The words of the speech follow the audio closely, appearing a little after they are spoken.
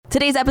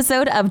Today's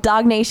episode of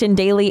DawgNation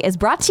Daily is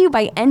brought to you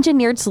by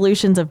Engineered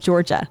Solutions of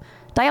Georgia.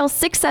 Dial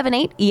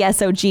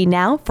 678-ESOG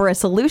now for a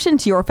solution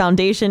to your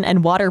foundation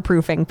and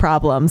waterproofing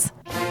problems.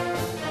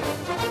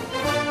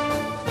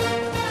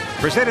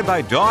 Presented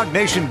by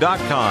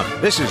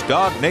DawgNation.com. This is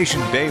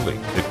DawgNation Daily,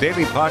 the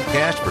daily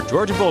podcast for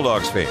Georgia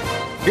Bulldogs fans.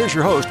 Here's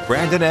your host,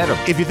 Brandon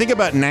Adams. If you think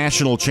about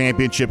national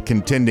championship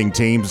contending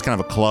teams, it's kind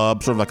of a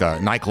club, sort of like a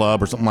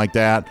nightclub or something like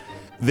that,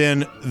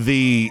 then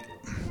the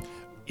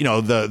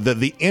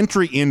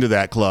entry into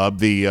that club,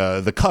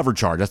 the cover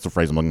charge, that's the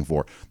phrase I'm looking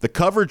for. The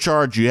cover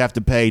charge you have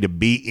to pay to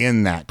be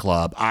in that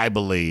club, I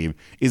believe,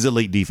 is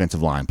elite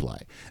defensive line play.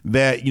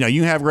 That,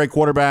 you have a great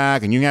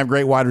quarterback and you can have a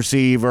great wide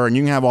receiver and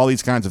you can have all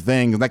these kinds of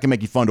things, and that can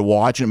make you fun to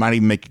watch and it might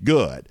even make you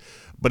good.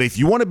 But if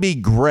you want to be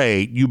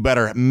great, you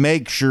better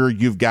make sure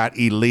you've got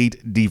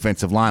elite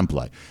defensive line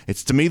play.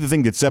 It's, to me, the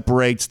thing that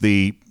separates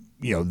the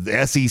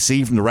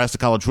SEC from the rest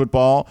of college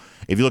football.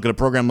 If you look at a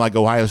program like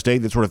Ohio State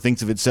that sort of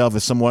thinks of itself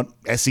as somewhat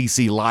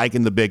SEC-like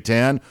in the Big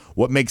Ten,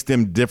 what makes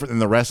them different than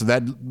the rest of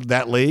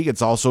that league?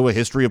 It's also a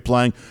history of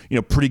playing,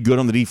 pretty good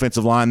on the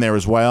defensive line there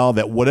as well.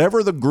 That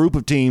whatever the group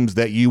of teams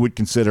that you would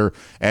consider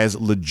as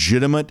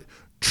legitimate,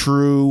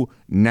 true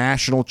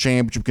national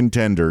championship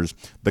contenders,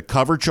 the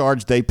cover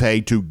charge they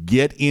paid to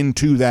get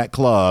into that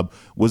club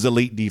was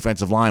elite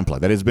defensive line play.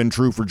 That has been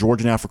true for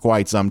Georgia now for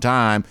quite some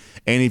time.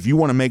 And if you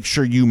want to make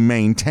sure you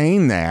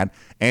maintain that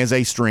as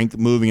a strength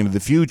moving into the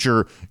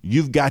future,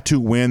 you've got to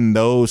win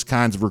those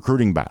kinds of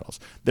recruiting battles.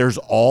 There's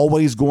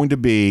always going to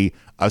be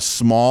a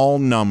small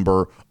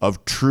number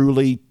of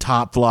truly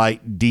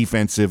top-flight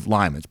defensive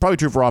linemen. It's probably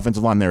true for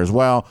offensive line there as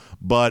well,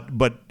 but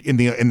in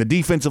the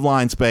defensive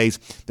line space,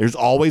 there's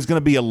always going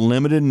to be a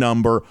limited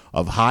number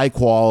of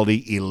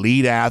high-quality,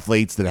 elite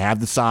athletes that have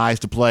the size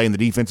to play in the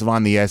defensive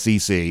line in the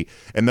SEC,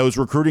 and those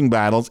recruiting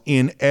battles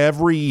in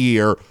every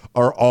year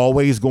are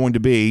always going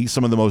to be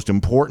some of the most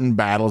important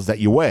battles that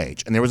you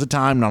wage. And there was a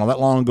time not all that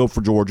long ago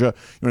for Georgia,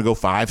 you want to go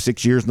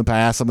 5-6 years in the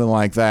past, something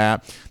like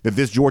that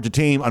this Georgia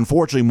team,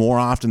 unfortunately, more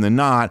often than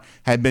not,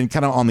 had been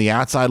kind of on the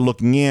outside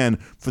looking in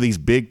for these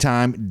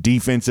big-time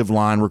defensive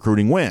line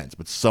recruiting wins.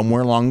 But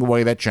somewhere along the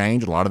way that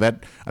changed. A lot of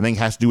that, I think,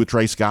 has to do with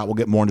Trey Scott. We'll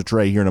get more into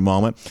Trey here in a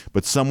moment.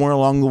 But somewhere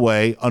along the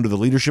way, under the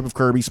leadership of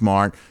Kirby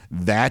Smart,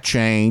 that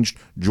changed.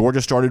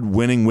 Georgia started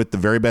winning with the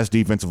very best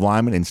defensive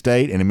linemen in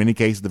state, and in many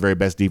cases, the very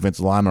best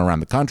defensive linemen around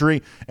the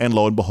country. And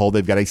lo and behold,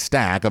 they've got a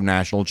stack of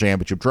national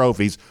championship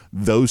trophies.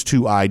 Those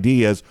two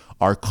ideas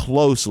are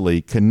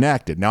closely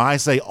connected. Now, I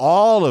say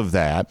all of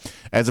that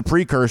as a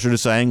precursor to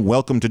saying,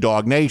 welcome to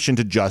DawgNation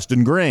to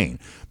Justin Greene,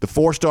 the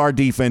four-star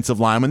defensive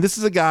lineman. This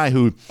is a guy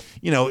who,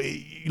 you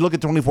look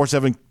at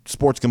 24/7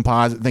 Sports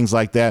Composite, things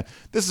like that.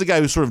 This is a guy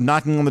who's sort of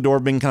knocking on the door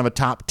of being kind of a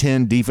top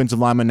 10 defensive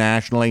lineman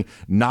nationally,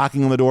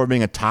 knocking on the door of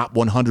being a top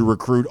 100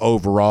 recruit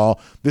overall.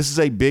 This is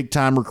a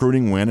big-time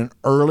recruiting win. And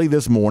early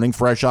this morning,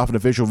 fresh off an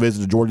official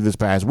visit to Georgia this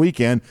past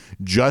weekend,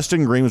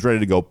 Justin Greene was ready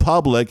to go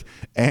public,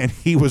 and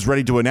he was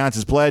ready to announce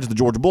his pledge to the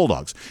Georgia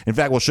Bulldogs. In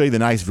fact, we'll show you the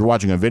nice, if you're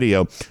watching a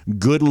video,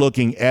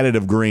 good-looking edit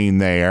of Greene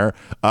there.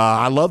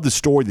 I love the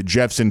story that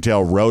Jeff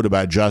Sintel wrote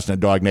about Justin at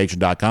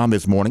DawgNation.com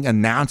this morning,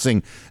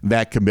 announcing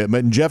that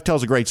commitment. And Jeff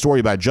tells a great story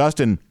about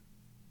Justin.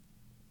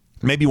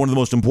 Maybe one of the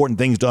most important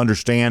things to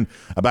understand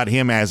about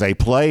him as a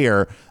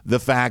player, the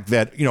fact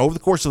that, over the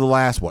course of the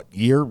last,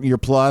 year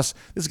plus,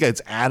 this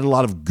guy's added a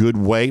lot of good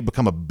weight,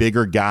 become a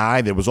bigger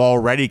guy that was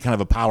already kind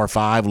of a Power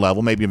 5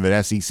 level, maybe even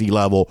an SEC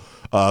level,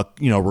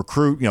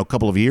 recruit, a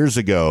couple of years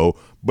ago,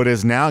 but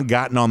has now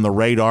gotten on the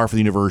radar for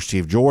the University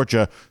of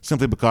Georgia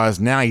simply because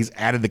now he's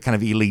added the kind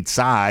of elite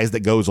size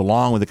that goes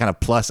along with the kind of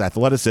plus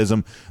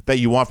athleticism that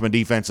you want from a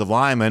defensive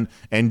lineman.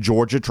 And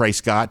Georgia, Trey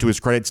Scott, to his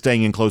credit,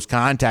 staying in close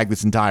contact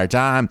this entire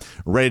time,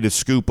 ready to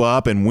scoop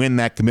up and win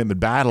that commitment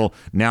battle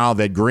now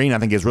that Greene, I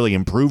think, has really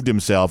improved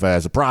himself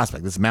as a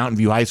prospect. This is Mountain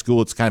View High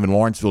School. It's kind of in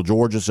Lawrenceville,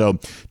 Georgia, so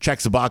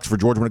checks the box for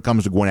Georgia when it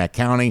comes to Gwinnett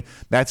County.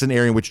 That's an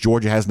area in which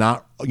Georgia has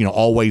not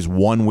always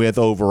won with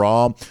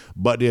overall,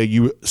 but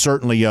you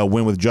certainly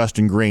win with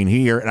Justin Greene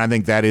here, and I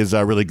think that is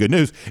really good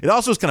news. It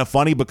also is kind of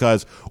funny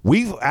because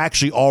we've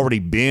actually already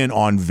been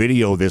on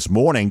video this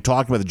morning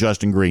talking about the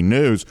Justin Greene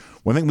news.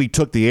 Well, I think we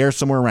took the air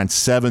somewhere around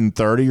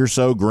 7:30 or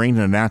so. Greene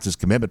announced his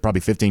commitment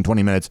probably 15,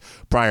 20 minutes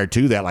prior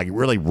to that, like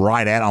really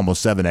right at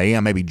almost 7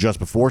 a.m., maybe just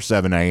before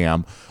 7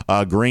 a.m.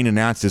 Greene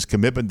announced his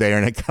commitment there,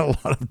 and it got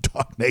a lot of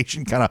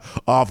DawgNation kind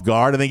of off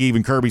guard. I think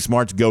even Kirby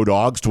Smart's Go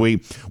Dogs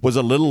tweet was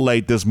a little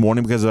late this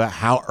morning because of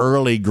how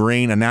early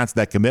Greene announced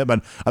that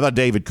commitment. I thought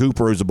David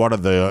Cooper, who's a part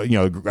of the,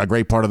 a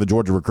great part of the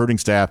Georgia recruiting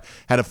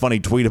staff, had a funny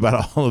tweet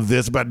about all of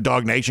this, about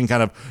DawgNation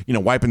kind of,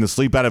 wiping the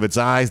sleep out of its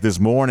eyes this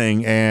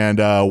morning and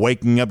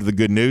waking up to the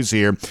good news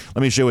here.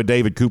 Let me show you what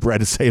David Cooper had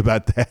to say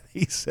about that.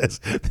 He says,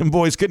 them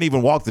boys couldn't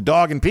even walk the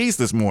dog in peace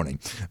this morning.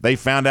 They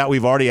found out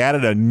we've already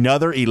added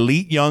another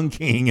elite young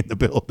king in the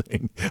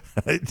building.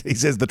 He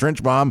says the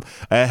trench bomb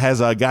has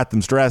got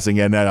them stressing.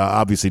 And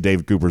obviously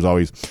David Cooper's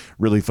always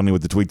really funny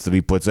with the tweets that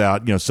he puts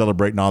out,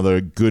 celebrating all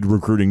the good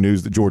recruiting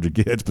news that Georgia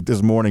gets. But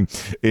this morning,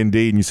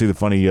 indeed, and you see the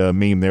funny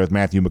meme there with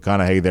Matthew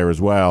McConaughey there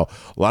as well.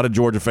 A lot of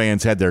Georgia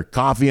fans had their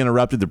coffee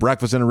interrupted, their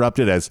breakfast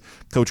interrupted, as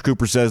Coach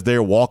Cooper says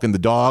there. Walking the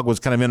dog was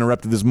kind of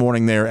interrupted this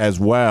morning there as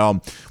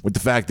well, with the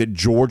fact that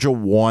Georgia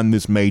won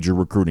this major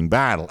recruiting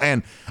battle.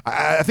 And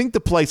I think the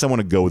place I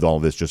want to go with all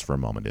of this just for a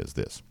moment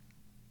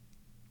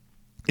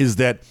is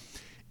that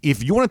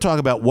if you want to talk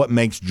about what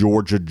makes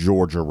Georgia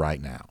Georgia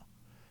right now,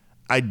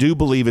 I do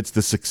believe it's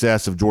the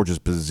success of Georgia's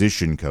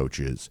position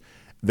coaches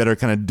that are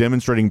kind of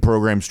demonstrating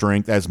program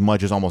strength as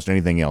much as almost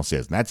anything else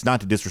is. And that's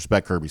not to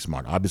disrespect Kirby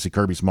Smart. Obviously,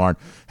 Kirby Smart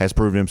has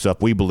proven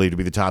himself, we believe, to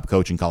be the top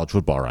coach in college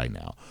football right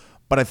now.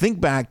 But I think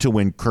back to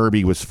when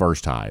Kirby was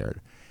first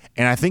hired,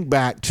 and I think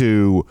back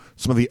to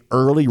some of the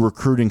early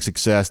recruiting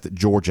success that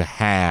Georgia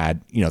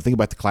had. Think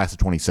about the class of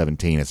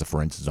 2017 as a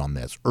for instance on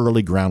this.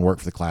 Early groundwork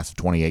for the class of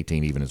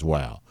 2018 even as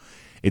well.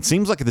 It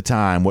seems like at the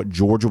time what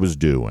Georgia was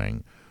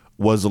doing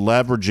was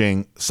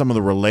leveraging some of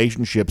the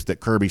relationships that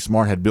Kirby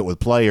Smart had built with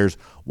players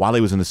while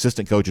he was an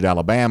assistant coach at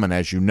Alabama. And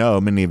as you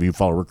know, many of you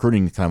follow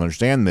recruiting kind of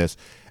understand this,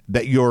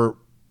 that you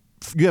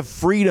have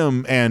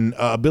freedom and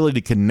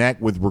ability to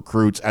connect with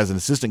recruits as an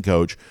assistant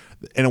coach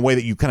in a way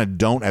that you kind of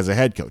don't as a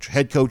head coach.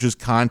 Head coach's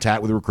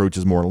contact with recruits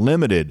is more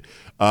limited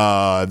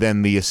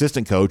than the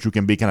assistant coach, who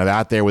can be kind of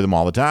out there with them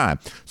all the time.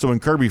 So when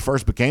Kirby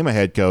first became a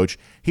head coach,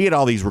 he had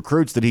all these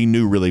recruits that he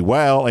knew really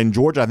well, and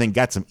Georgia, I think,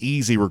 got some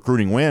easy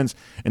recruiting wins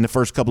in the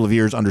first couple of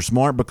years under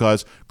Smart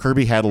because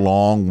Kirby had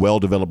long,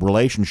 well-developed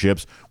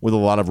relationships with a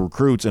lot of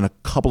recruits in a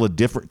couple of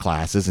different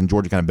classes, and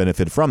Georgia kind of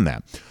benefited from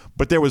that.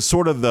 But there was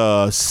sort of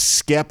the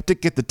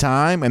skeptic at the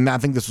time, and I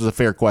think this was a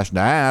fair question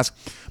to ask,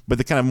 but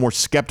the kind of more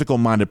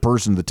skeptical-minded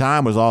person at the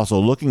time was also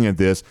looking at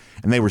this,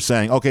 and they were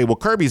saying, okay, well,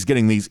 Kirby's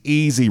getting these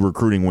easy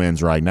recruiting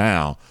wins right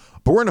now,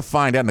 but we're going to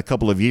find out in a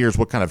couple of years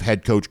what kind of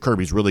head coach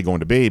Kirby's really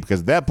going to be,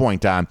 because at that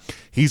point in time,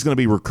 he's going to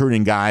be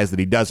recruiting guys that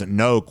he doesn't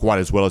know quite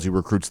as well as he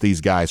recruits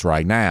these guys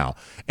right now.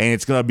 And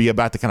it's going to be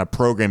about the kind of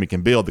program he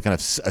can build, the kind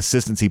of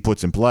assistants he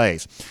puts in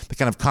place, the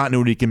kind of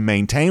continuity he can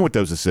maintain with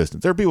those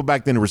assistants. There were people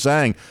back then who were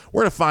saying,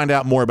 we're going to find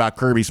out more about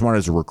Kirby Smart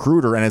as a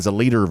recruiter and as a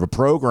leader of a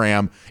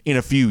program in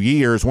a few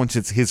years once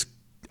it's his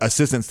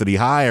assistants that he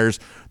hires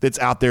that's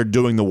out there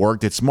doing the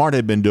work that Smart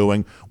had been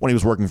doing when he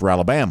was working for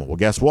Alabama. Well,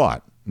 guess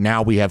what?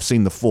 Now we have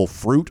seen the full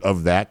fruit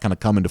of that kind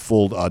of come into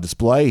full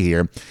display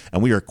here,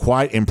 and we are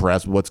quite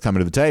impressed with what's coming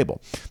to the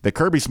table. That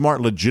Kirby Smart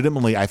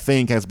legitimately, I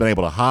think, has been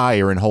able to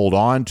hire and hold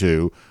on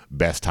to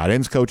best tight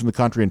ends coach in the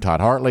country in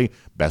Todd Hartley,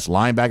 best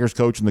linebackers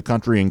coach in the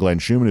country in Glenn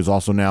Schumann, who's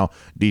also now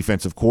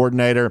defensive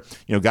coordinator.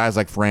 Guys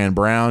like Fran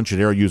Brown,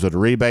 Chidera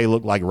Uzodiribe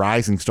look like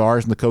rising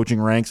stars in the coaching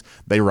ranks.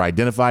 They were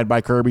identified by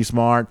Kirby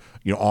Smart.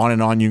 On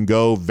and on you can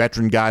go.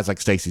 Veteran guys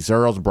like Stacey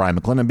Searles and Brian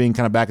McClendon being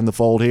kind of back in the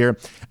fold here.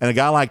 And a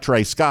guy like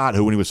Trey Scott,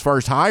 who when he was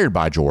first hired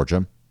by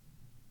Georgia,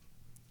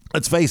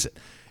 let's face it,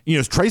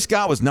 Trey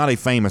Scott was not a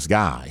famous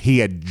guy. He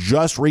had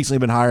just recently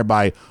been hired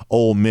by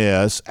Ole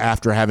Miss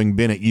after having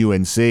been at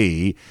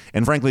UNC.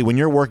 And frankly, when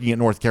you're working at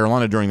North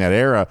Carolina during that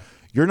era,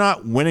 you're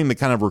not winning the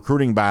kind of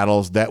recruiting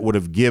battles that would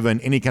have given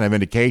any kind of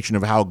indication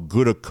of how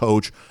good a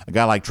coach a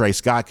guy like Trey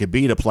Scott could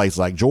be at a place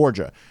like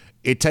Georgia.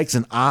 It takes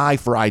an eye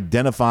for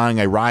identifying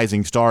a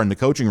rising star in the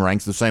coaching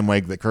ranks the same way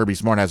that Kirby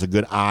Smart has a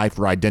good eye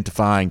for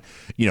identifying,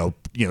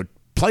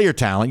 player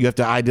talent. You have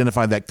to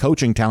identify that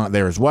coaching talent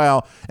there as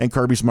well, and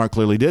Kirby Smart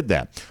clearly did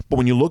that. But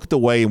when you look at the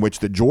way in which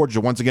that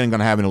Georgia, once again, going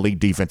to have an elite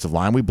defensive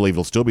line, we believe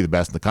it'll still be the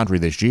best in the country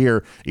this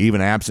year,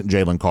 even absent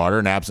Jalen Carter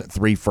and absent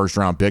 3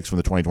 first-round picks from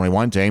the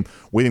 2021 team.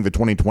 We think the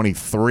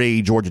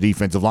 2023 Georgia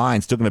defensive line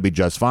is still going to be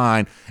just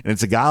fine, and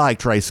it's a guy like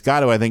Trey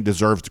Scott who I think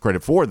deserves the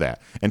credit for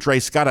that. And Trey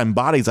Scott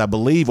embodies, I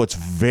believe, what's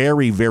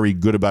very, very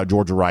good about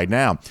Georgia right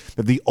now,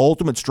 that the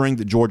ultimate strength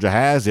that Georgia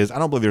has is I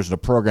don't believe there's a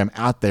program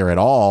out there at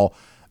all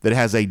that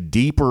has a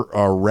deeper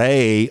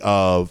array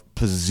of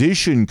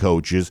position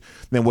coaches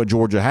than what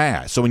Georgia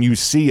has. So when you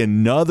see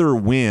another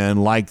win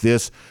like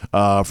this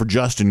for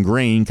Justin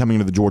Greene coming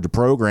into the Georgia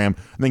program,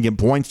 I think it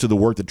points to the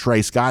work that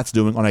Trey Scott's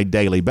doing on a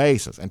daily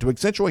basis. And to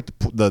accentuate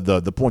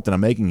the point that I'm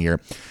making here,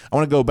 I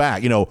want to go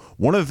back.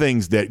 One of the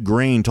things that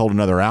Greene told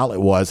another outlet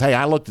was, hey,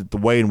 I looked at the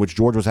way in which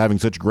Georgia was having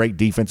such great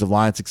defensive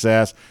line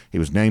success. He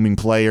was naming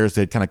players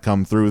that had kind of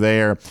come through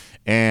there.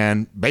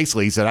 And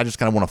basically he said, I just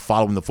kind of want to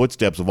follow in the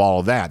footsteps of all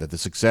of that the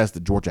success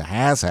that Georgia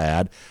has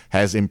had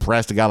has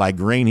impressed a guy like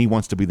Greene. He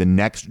wants to be the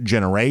next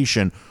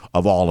generation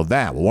of all of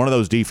that. Well, one of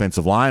those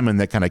defensive linemen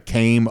that kind of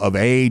came of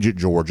age at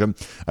Georgia,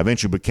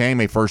 eventually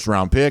became a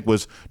first-round pick,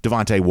 was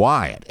Devontae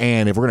Wyatt.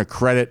 And if we're going to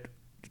credit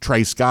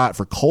Trey Scott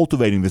for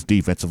cultivating this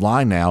defensive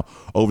line now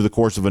over the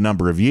course of a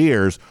number of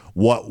years,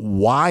 what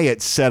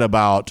Wyatt said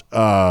about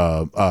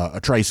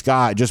Trey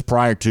Scott just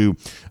prior to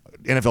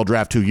NFL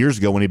draft 2 years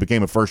ago when he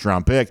became a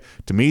first-round pick.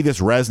 To me, this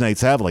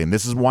resonates heavily, and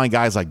this is why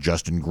guys like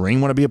Justin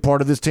Greene want to be a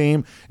part of this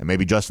team, and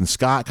maybe Justin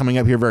Scott coming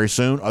up here very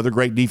soon, other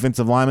great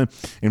defensive linemen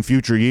in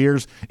future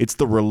years. It's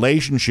the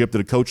relationship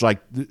that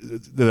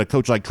a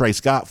coach like Trey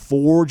Scott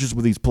forges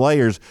with these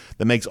players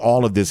that makes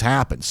all of this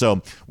happen.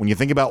 So when you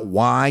think about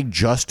why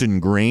Justin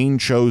Greene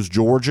chose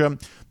Georgia,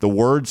 the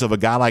words of a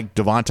guy like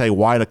Devontae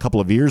White a couple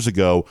of years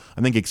ago,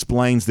 I think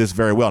explains this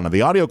very well. Now,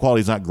 the audio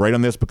quality is not great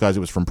on this because it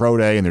was from Pro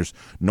Day and there's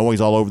noise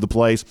all over the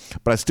place,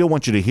 but I still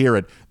want you to hear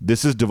it.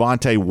 This is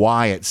Devontae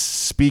Wyatt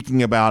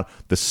speaking about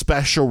the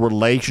special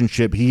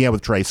relationship he had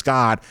with Trey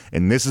Scott,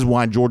 and this is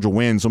why Georgia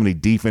wins so many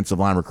defensive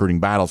line recruiting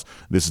battles.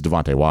 This is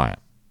Devontae Wyatt.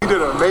 He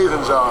did an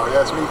amazing job. He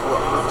asked me for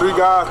the 3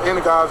 guys and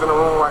the guys in the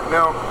room right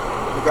now,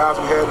 the guys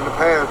we had in the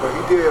past, but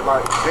he did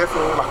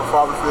definitely like a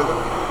father figure.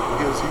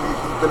 He's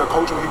been a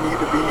coach when he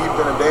needed to be. He's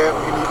been a dad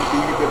when he needed to be.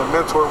 He's been a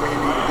mentor when he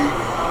needed to be.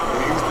 And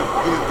he's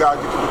the guy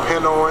you can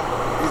depend on.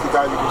 He's the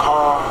guy you can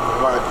call.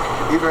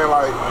 Even if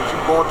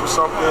you're going through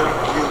something,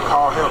 you can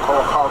call him,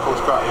 call Coach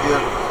Scott.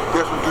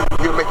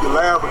 He'll make you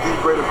laugh and give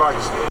you great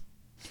advice.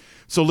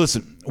 So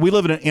listen, we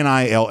live in an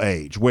NIL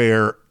age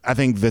where I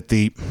think that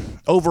the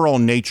overall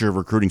nature of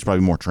recruiting is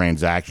probably more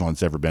transactional than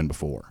it's ever been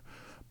before.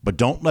 But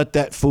don't let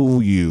that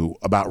fool you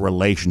about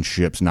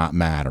relationships not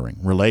mattering.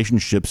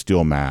 Relationships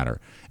still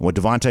matter. And what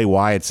Devontae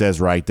Wyatt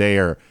says right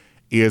there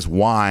is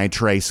why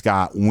Trey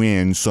Scott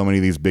wins so many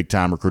of these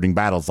big-time recruiting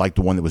battles, like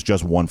the one that was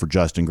just won for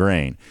Justin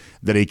Greene.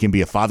 That he can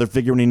be a father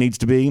figure when he needs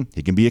to be.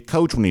 He can be a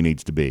coach when he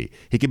needs to be.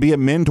 He can be a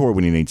mentor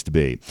when he needs to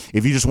be.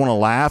 If you just want to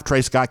laugh,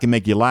 Trey Scott can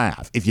make you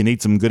laugh. If you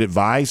need some good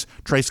advice,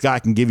 Trey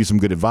Scott can give you some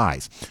good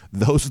advice.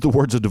 Those are the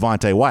words of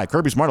Devontae Wyatt.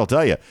 Kirby Smart will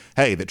tell you,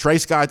 hey, that Trey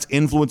Scott's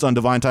influence on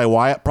Devontae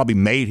Wyatt probably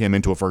made him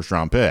into a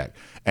first-round pick.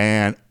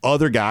 And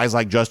other guys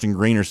like Justin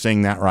Greene are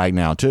saying that right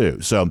now, too.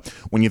 So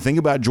when you think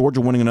about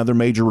Georgia winning another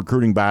major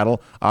recruiting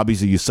battle,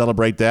 obviously you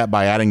celebrate that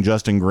by adding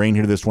Justin Greene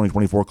here to this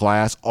 2024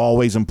 class.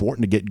 Always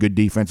important to get good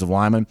defensive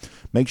linemen.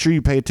 Make sure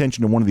you pay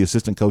attention to one of the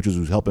assistant coaches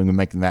who's helping and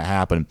making that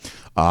happen.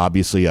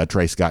 Obviously,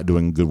 Trey Scott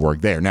doing good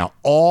work there. Now,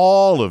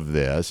 all of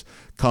this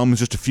comes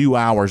just a few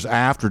hours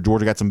after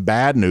Georgia got some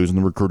bad news on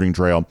the recruiting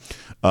trail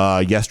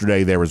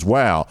yesterday there as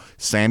well.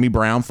 Sammy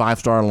Brown,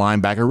 5-star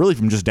linebacker, really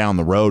from just down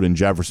the road in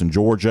Jefferson,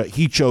 Georgia.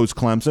 He chose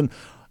Clemson.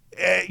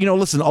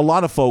 Listen, a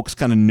lot of folks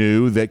kind of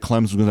knew that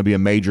Clemson was going to be a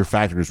major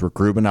factor in his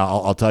recruitment.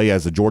 I'll tell you,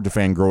 as a Georgia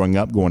fan growing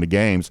up, going to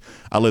games,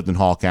 I lived in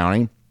Hall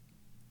County.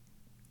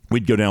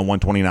 We'd go down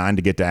 129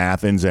 to get to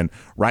Athens, and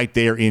right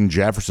there in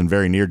Jefferson,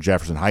 very near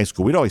Jefferson High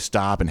School, we'd always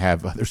stop and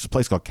have – there's a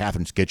place called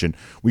Catherine's Kitchen.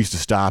 We used to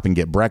stop and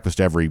get breakfast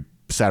every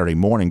Saturday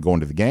morning going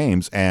to the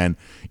games, and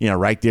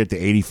right there at the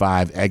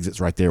 85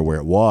 exits right there where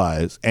it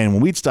was. And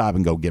when we'd stop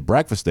and go get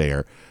breakfast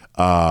there,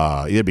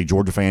 there'd be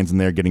Georgia fans in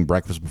there getting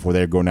breakfast before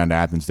they were going down to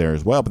Athens there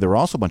as well. But there were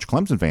also a bunch of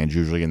Clemson fans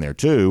usually in there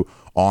too,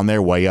 on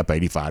their way up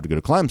 85 to go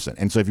to Clemson.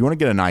 And so if you want to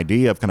get an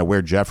idea of kind of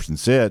where Jefferson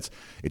sits,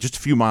 it's just a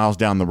few miles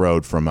down the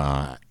road from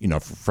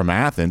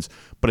Athens,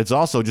 but it's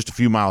also just a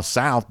few miles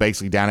south,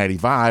 basically down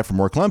 85 from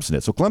where Clemson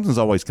is. So Clemson's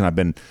always kind of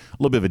been a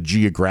little bit of a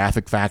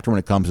geographic factor when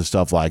it comes to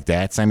stuff like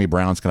that. Sammy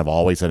Brown's kind of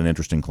always had an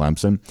interest in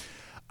Clemson.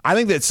 I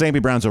think that Sammy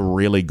Brown's a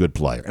really good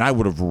player, and I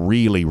would have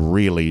really,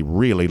 really,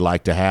 really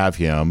liked to have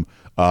him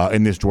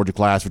in this Georgia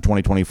class for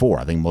 2024.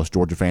 I think most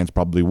Georgia fans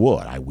probably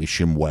would. I wish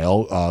him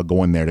well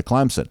going there to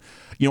Clemson.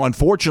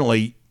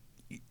 Unfortunately,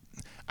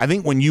 I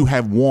think when you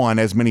have won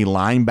as many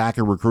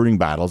linebacker recruiting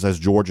battles as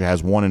Georgia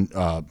has won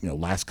in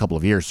last couple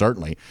of years,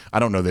 certainly, I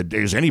don't know that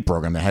there's any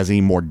program that has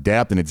any more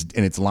depth in its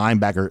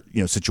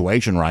linebacker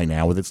situation right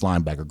now with its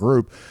linebacker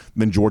group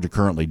than Georgia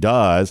currently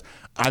does.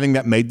 I think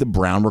that made the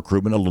Brown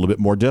recruitment a little bit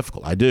more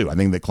difficult. I do. I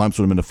think that Clemson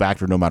would have been a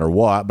factor no matter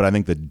what, but I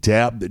think the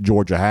depth that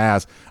Georgia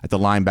has at the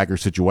linebacker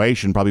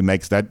situation probably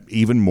makes that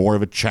even more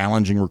of a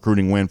challenging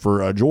recruiting win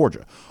for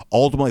Georgia.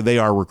 Ultimately,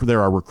 there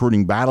are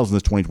recruiting battles in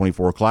this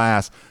 2024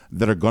 class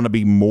that are going to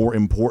be more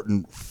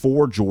important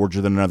for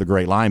Georgia than another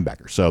great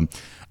linebacker. So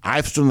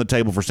I've stood on the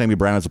table for Sammy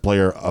Brown as a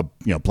player,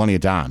 plenty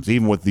of times,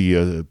 even with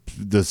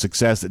the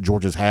success that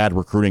Georgia's had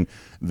recruiting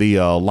the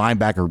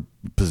linebacker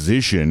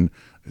position.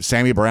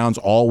 Sammy Brown's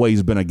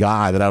always been a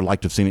guy that I would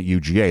like to have seen at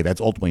UGA. That's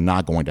ultimately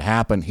not going to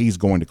happen. He's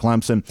going to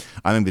Clemson.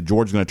 I think that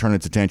Georgia's going to turn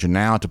its attention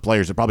now to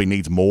players that probably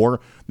needs more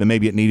than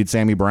maybe it needed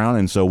Sammy Brown,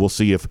 and so we'll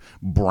see if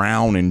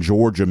Brown and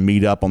Georgia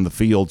meet up on the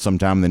field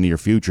sometime in the near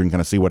future and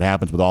kind of see what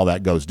happens with all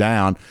that goes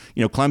down.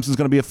 Clemson's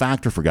going to be a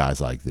factor for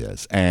guys like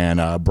this,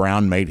 and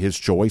Brown made his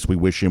choice. We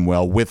wish him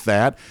well with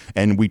that,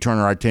 and we turn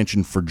our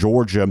attention for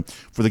Georgia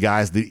for the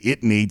guys that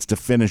it needs to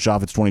finish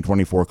off its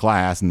 2024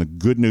 class. And the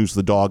good news for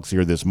the Dogs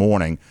here this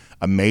morning,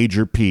 a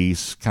major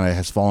piece kind of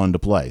has fallen into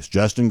place.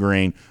 Justin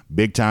Greene,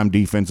 big-time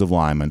defensive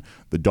lineman.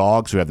 The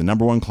Dogs, who have the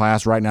number one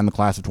class right now in the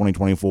class of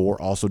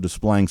 2024, also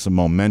displaying some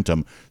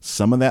momentum.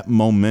 Some of that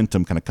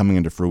momentum kind of coming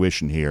into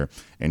fruition here,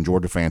 and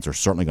Georgia fans are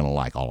certainly going to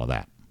like all of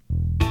that.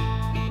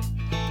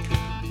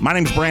 My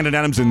name's Brandon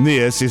Adams, and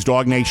this is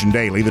DawgNation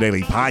Daily, the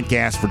daily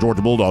podcast for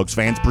Georgia Bulldogs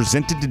fans,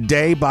 presented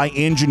today by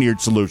Engineered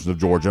Solutions of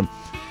Georgia.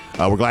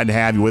 We're glad to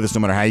have you with us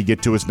no matter how you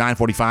get to us.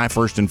 9:45,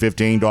 1st and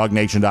 15,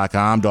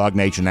 DawgNation.com,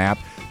 DawgNation app.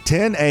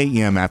 10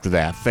 a.m. after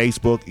that,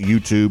 Facebook,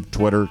 YouTube,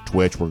 Twitter,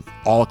 Twitch. We're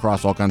all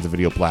across all kinds of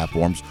video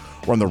platforms.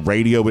 We're on the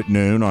radio at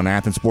noon on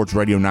Athens Sports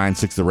Radio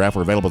 96 The Ref.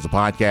 We're available as a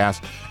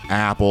podcast,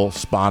 Apple,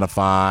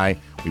 Spotify.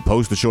 We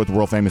post the show at the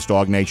world-famous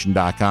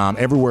DawgNation.com.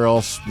 Everywhere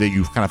else that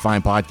you kind of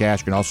find podcasts,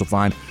 you can also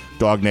find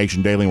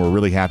DawgNation Daily, and we're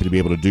really happy to be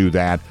able to do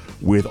that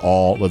with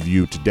all of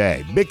you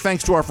today. Big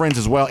thanks to our friends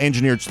as well,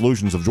 Engineered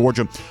Solutions of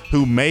Georgia,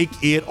 who make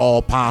it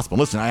all possible.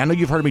 Listen, I know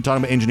you've heard me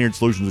talking about Engineered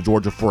Solutions of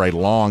Georgia for a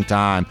long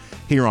time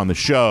here on the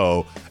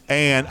show,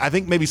 and I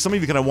think maybe some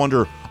of you kind of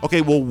wonder, okay,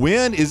 well,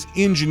 when is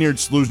Engineered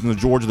Solutions of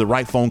Georgia the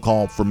right phone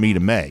call for me to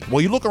make? Well,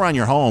 you look around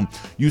your home,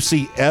 you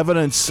see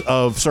evidence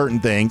of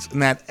certain things,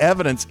 and that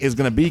evidence is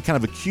going to be kind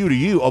of a cue to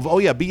you of, oh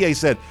yeah, BA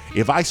said,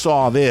 if I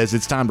saw this,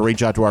 it's time to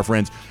reach out to our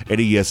friends at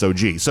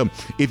ESOG. So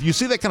if you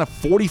see that kind of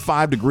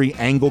 45-degree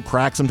angle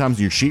crack sometimes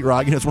in your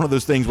sheetrock, it's one of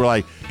those things where,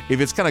 like,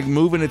 if it's kind of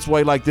moving its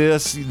way like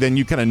this, then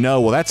you kind of know,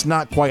 well, that's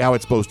not quite how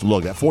it's supposed to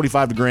look. That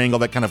 45-degree angle,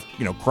 that kind of,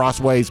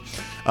 crossways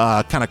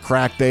kind of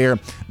crack there,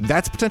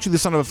 that's potentially the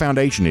sign of a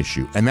foundation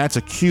issue. And that's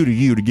a cue to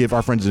you to give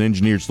our friends at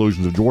Engineered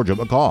Solutions of Georgia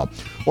a call.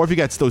 Or if you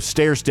got those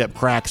stair-step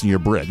cracks in your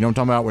brick, you know what I'm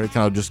talking about, where it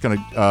kind of just sort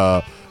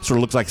of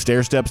looks like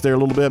stair steps there a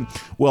little bit.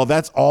 Well,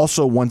 that's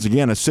also, once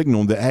again, a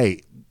signal that, hey,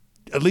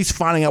 at least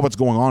finding out what's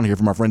going on here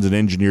from our friends at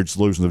Engineered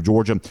Solutions of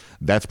Georgia,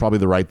 that's probably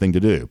the right thing to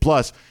do.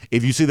 Plus,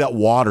 if you see that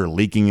water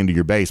leaking into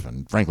your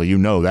basement, frankly, you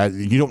know that.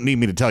 You don't need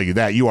me to tell you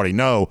that. You already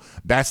know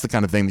that's the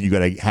kind of thing that you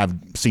got to have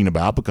seen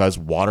about, because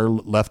water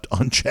left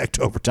unchecked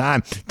over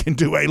time can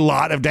do a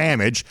lot of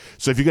damage.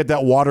 So if you get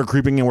that water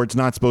creeping in where it's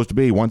not supposed to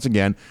be, once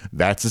again,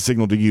 that's a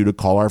signal to you to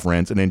call our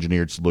friends at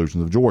Engineered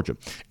Solutions of Georgia.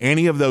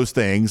 Any of those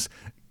things,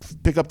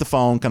 pick up the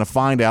phone, kind of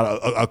find out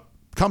a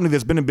company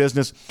that's been in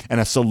business and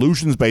a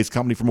solutions-based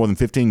company for more than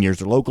 15 years.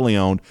 They're locally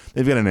owned.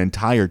 They've got an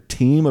entire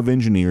team of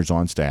engineers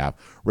on staff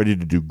ready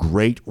to do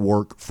great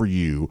work for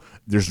you.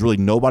 There's really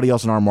nobody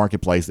else in our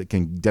marketplace that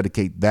can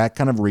dedicate that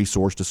kind of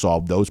resource to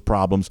solve those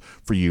problems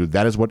for you.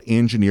 That is what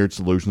Engineered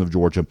Solutions of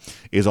Georgia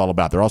is all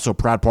about. They're also a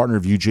proud partner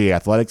of UGA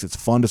Athletics. It's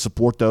fun to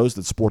support those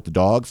that support the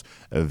Dogs.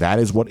 That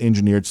is what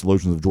Engineered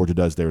Solutions of Georgia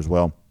does there as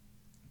well.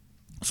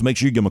 So make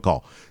sure you give them a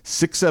call.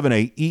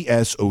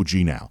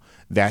 678-ESOG now.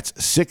 That's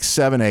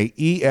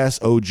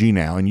 678-ESOG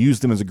now, and use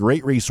them as a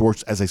great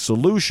resource as a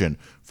solution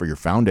for your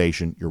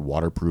foundation, your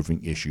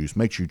waterproofing issues.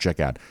 Make sure you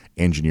check out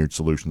Engineered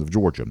Solutions of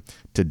Georgia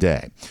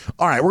today.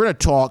 All right, we're going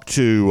to talk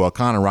to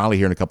Connor Riley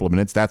here in a couple of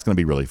minutes. That's going to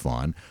be really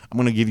fun. I'm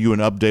going to give you an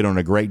update on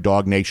a great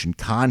DawgNation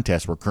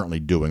contest we're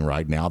currently doing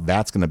right now.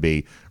 That's going to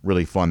be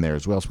really fun there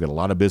as well. So we've got a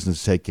lot of business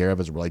to take care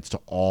of as it relates to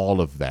all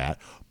of that.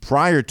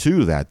 Prior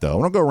to that, though, I'm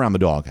going to go around the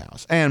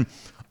doghouse. And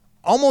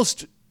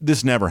almost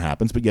this never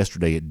happens, but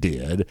yesterday it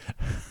did.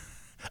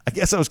 I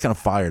guess I was kind of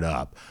fired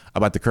up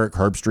about the Kirk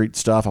Herbstreit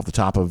stuff off the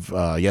top of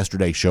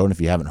yesterday's show. And if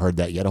you haven't heard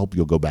that yet, I hope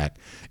you'll go back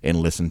and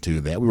listen to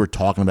that. We were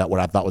talking about what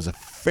I thought was a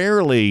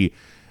fairly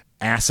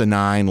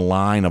asinine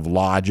line of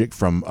logic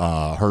from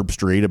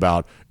Herbstreit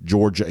about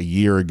Georgia a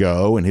year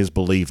ago and his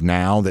belief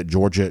now that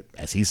Georgia,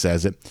 as he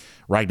says it,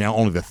 right now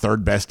only the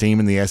third best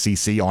team in the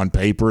SEC on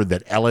paper,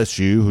 that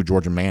LSU, who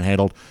Georgia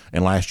manhandled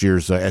in last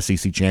year's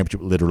SEC championship,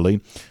 literally,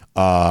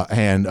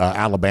 and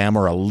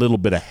Alabama are a little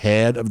bit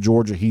ahead of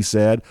Georgia, he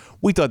said.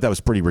 We thought that was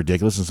pretty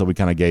ridiculous, and so we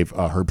kind of gave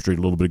Herbstreit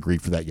a little bit of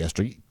grief for that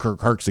yesterday.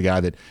 Kirk's a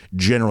guy that,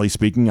 generally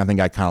speaking, I think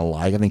I kind of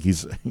like. I think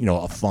he's,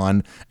 a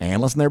fun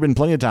analyst, and there have been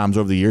plenty of times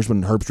over the years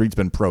when Herbstreit's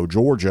been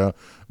pro-Georgia,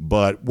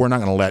 but we're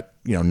not going to let,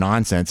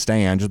 nonsense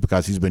stand just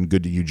because he's been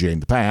good to UGA in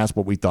the past.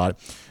 What we thought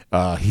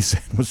he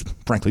said was,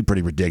 frankly,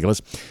 pretty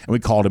ridiculous, and we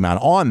called him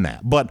out on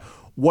that. But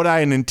what I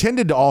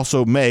intended to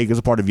also make as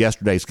a part of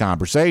yesterday's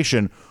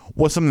conversation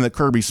was something that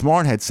Kirby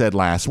Smart had said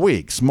last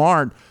week.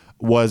 Smart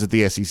was at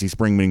the SEC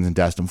spring meetings in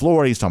Destin,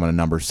 Florida. He's talking about a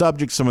number of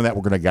subjects. Some of that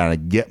we're going to kind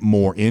of get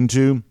more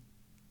into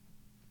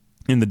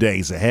in the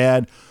days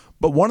ahead.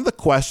 But one of the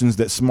questions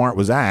that Smart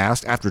was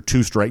asked after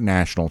 2 straight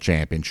national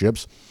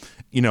championships,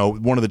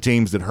 one of the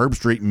teams that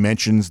Herbstreit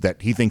mentions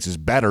that he thinks is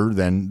better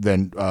than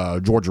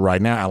Georgia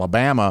right now,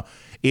 Alabama,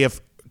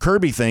 if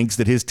Kirby thinks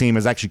that his team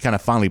has actually kind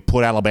of finally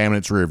put Alabama in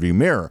its rearview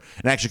mirror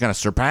and actually kind of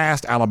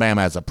surpassed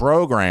Alabama as a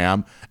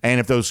program.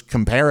 And if those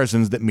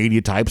comparisons that media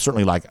types,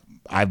 certainly like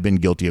I've been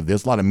guilty of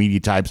this, a lot of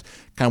media types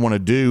kind of want to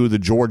do the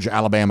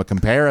Georgia-Alabama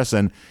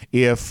comparison.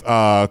 If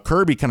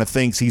Kirby kind of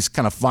thinks he's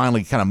kind of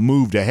finally kind of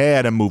moved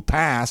ahead and moved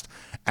past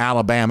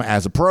Alabama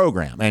as a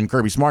program. And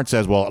Kirby Smart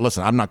says, well,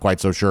 listen, I'm not quite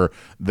so sure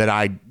that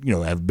I,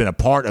 have been a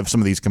part of some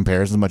of these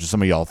comparisons as much as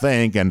some of y'all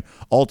think, and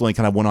ultimately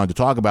kind of went on to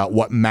talk about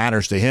what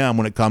matters to him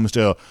when it comes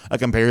to a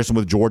comparison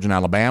with Georgia and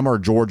Alabama or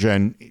Georgia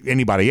and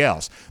anybody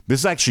else. This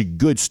is actually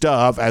good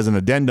stuff as an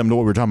addendum to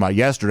what we were talking about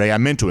yesterday. I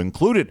meant to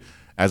include it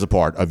as a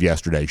part of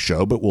yesterday's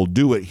show, but we'll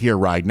do it here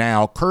right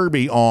now.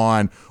 Kirby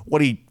on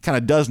what he kind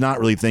of does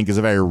not really think is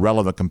a very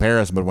relevant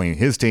comparison between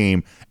his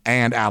team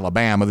and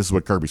Alabama. This is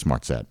what Kirby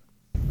Smart said.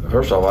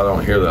 First off, I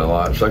don't hear that a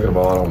lot. Second of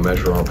all, I don't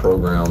measure our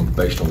program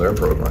based on their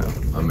program.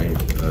 I mean,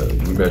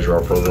 we measure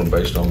our program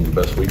based on the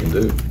best we can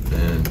do.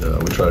 And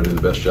we try to do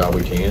the best job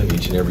we can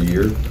each and every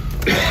year.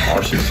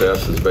 Our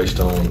success is based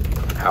on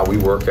how we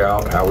work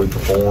out, how we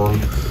perform,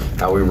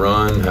 how we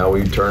run, how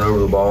we turn over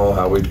the ball,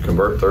 how we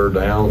convert third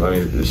down. I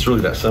mean, it's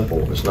really that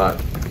simple. It's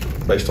not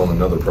based on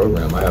another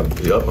program. I have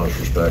the utmost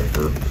respect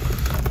for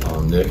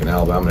Nick and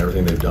Alabama and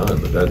everything they've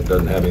done, but that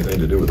doesn't have anything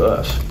to do with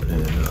us.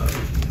 And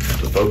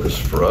the focus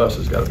for us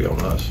has got to be on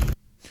us.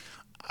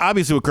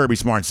 Obviously, what Kirby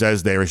Smart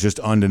says there is just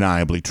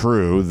undeniably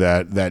true,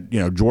 that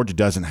Georgia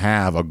doesn't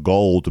have a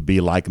goal to be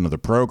like another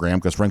program,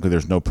 because frankly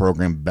there's no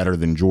program better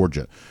than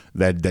Georgia.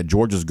 That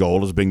Georgia's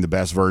goal is being the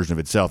best version of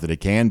itself that it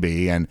can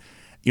be. And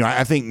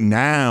I think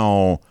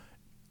now,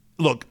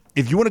 look,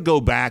 if you want to go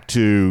back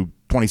to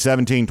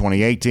 2017,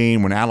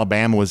 2018, when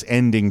Alabama was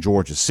ending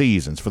Georgia's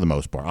seasons for the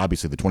most part.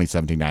 Obviously, the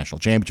 2017 national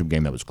championship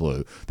game, that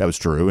was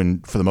true,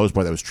 and for the most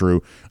part, that was true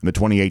in the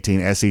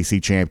 2018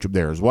 SEC championship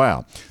there as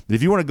well. But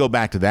if you want to go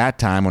back to that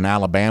time when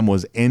Alabama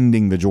was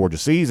ending the Georgia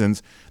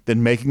seasons,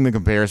 then making the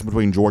comparison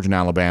between Georgia and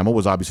Alabama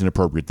was obviously an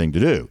appropriate thing to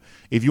do.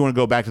 If you want to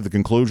go back to the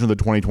conclusion of the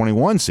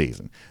 2021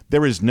 season,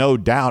 there is no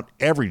doubt,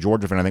 every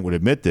Georgia fan I think would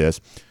admit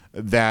this,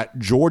 that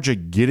Georgia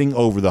getting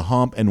over the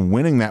hump and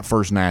winning that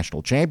first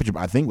national championship,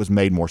 I think, was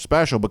made more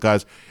special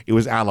because it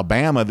was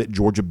Alabama that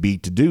Georgia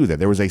beat to do that.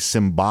 There was a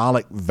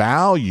symbolic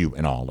value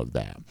in all of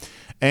that.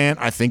 And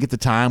I think at the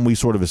time we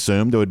sort of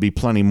assumed there would be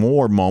plenty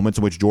more moments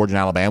in which Georgia and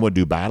Alabama would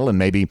do battle, and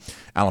maybe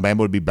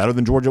Alabama would be better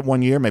than Georgia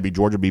one year, maybe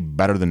Georgia would be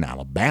better than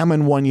Alabama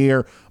in one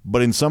year,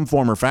 but in some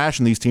form or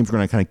fashion, these teams are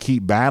going to kind of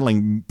keep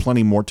battling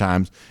plenty more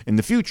times in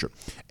the future.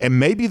 And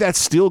maybe that's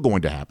still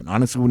going to happen.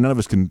 Honestly, none of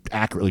us can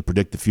accurately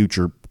predict the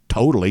future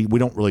totally. We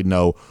don't really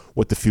know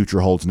what the future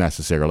holds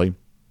necessarily.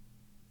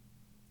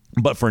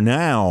 But for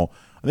now,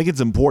 I think it's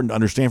important to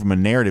understand from a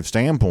narrative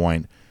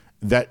standpoint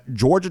that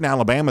Georgia and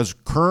Alabama is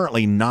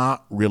currently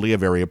not really a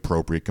very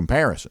appropriate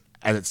comparison.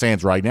 As it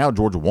stands right now,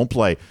 Georgia won't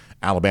play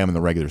Alabama in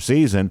the regular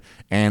season,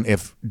 and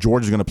if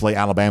Georgia's going to play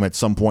Alabama at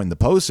some point in the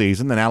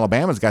postseason, then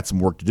Alabama's got some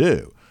work to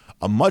do.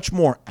 A much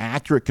more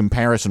accurate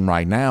comparison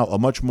right now, a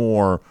much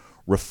more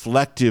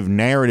reflective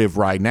narrative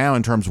right now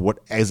in terms of what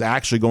is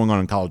actually going on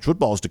in college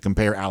football is to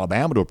compare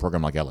Alabama to a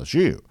program like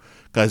LSU.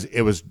 Because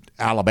it was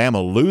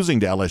Alabama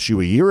losing to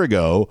LSU a year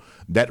ago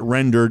that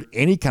rendered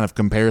any kind of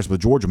comparison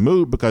with Georgia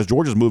moot, because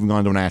Georgia's moving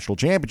on to a national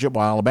championship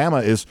while Alabama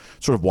is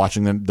sort of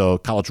watching the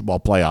college football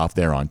playoff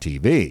there on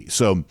TV.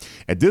 So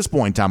at this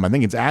point in time, I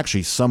think it's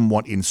actually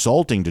somewhat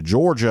insulting to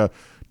Georgia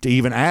to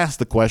even ask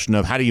the question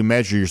of how do you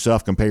measure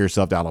yourself, compare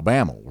yourself to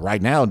Alabama.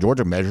 Right now,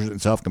 Georgia measures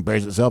itself,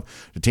 compares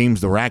itself to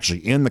teams that were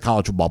actually in the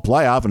college football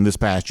playoff, and this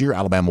past year,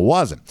 Alabama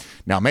wasn't.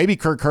 Now, maybe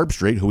Kirk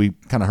Herbstreit, who we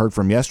kind of heard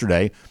from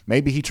yesterday,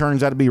 maybe he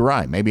turns out to be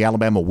right. Maybe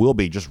Alabama will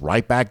be just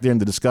right back there in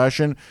the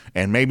discussion,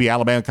 and maybe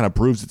Alabama kind of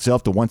proves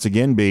itself to once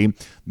again be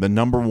the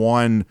number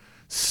one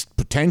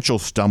potential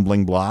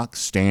stumbling block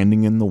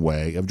standing in the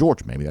way of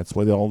Georgia. Maybe that's the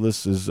way all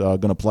this is going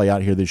to play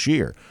out here this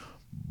year.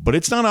 But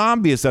it's not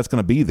obvious that's going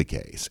to be the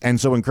case. And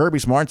so when Kirby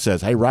Smart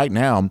says, hey, right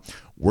now,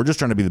 we're just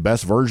trying to be the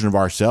best version of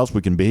ourselves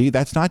we can be,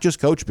 that's not just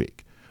coach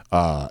speak.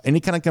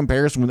 Any kind of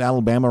comparison with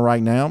Alabama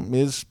right now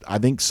is, I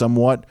think,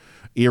 somewhat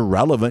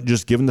irrelevant,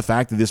 just given the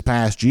fact that this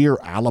past year,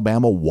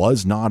 Alabama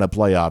was not a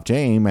playoff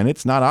team, and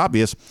it's not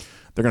obvious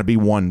they're going to be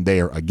one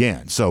there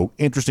again. So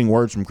interesting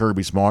words from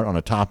Kirby Smart on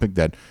a topic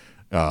that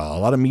a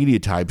lot of media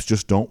types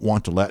just don't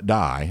want to let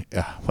die,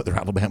 whether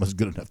Alabama's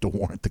good enough to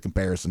warrant the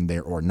comparison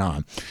there or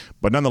not.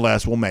 But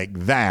nonetheless, we'll make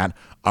that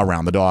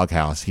around the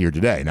doghouse here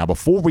today. Now,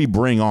 before we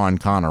bring on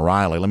Connor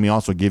Riley, let me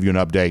also give you an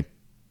update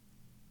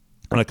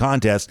on a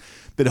contest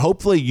that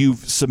hopefully you've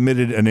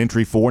submitted an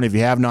entry for, and if you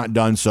have not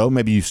done so,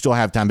 maybe you still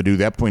have time to do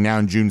that between now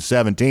and June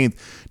 17th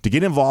to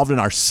get involved in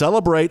our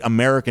Celebrate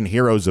American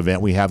Heroes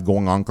event we have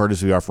going on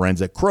courtesy of our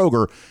friends at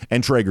Kroger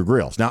and Traeger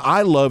Grills. Now,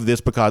 I love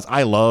this because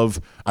I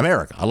love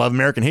America. I love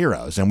American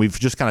heroes, and we've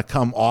just kind of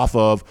come off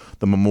of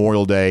the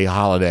Memorial Day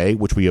holiday,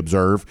 which we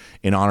observe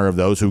in honor of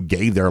those who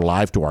gave their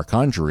life to our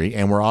country,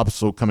 and we're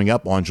also coming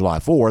up on July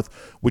 4th,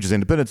 which is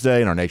Independence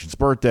Day and our nation's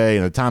birthday,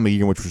 and the time of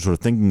year in which we're sort of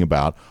thinking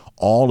about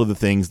all of the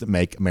things that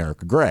make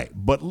America great.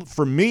 But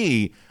for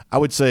me, I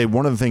would say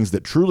one of the things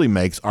that truly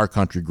makes our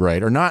country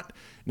great are not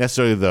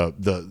necessarily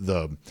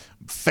the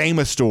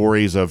famous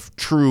stories of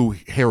true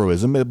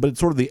heroism, but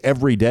it's sort of the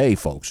everyday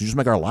folks who just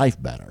make our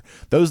life better.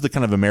 Those are the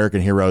kind of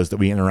American heroes that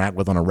we interact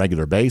with on a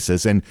regular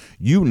basis. And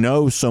you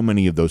know so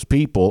many of those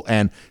people,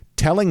 and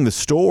telling the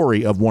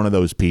story of one of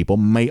those people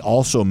may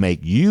also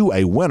make you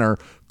a winner,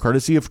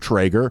 courtesy of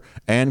Traeger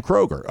and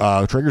Kroger.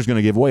 Traeger's going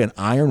to give away an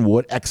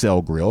Ironwood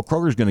XL grill.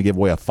 Kroger's going to give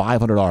away a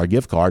 $500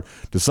 gift card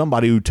to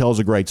somebody who tells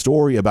a great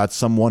story about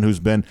someone who's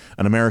been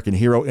an American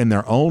hero in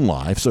their own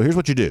life. So here's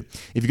what you do.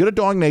 If you go to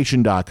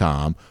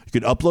DawgNation.com, you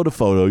can upload a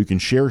photo, you can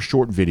share a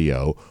short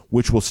video,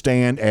 which will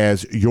stand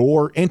as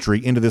your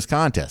entry into this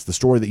contest, the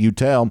story that you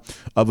tell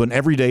of an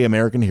everyday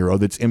American hero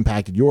that's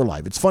impacted your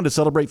life. It's fun to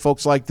celebrate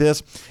folks like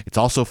this. It's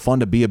also fun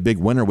to be a big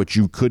winner, which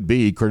you could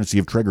be, courtesy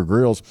of Traeger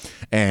Grills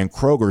and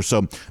Kroger.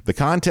 So The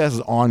contest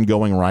is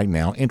ongoing right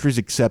now. Entries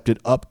accepted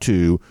up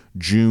to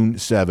June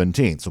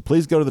 17th. So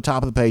please go to the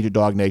top of the page at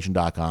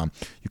DawgNation.com.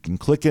 You can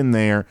click in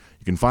there.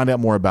 You can find out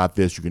more about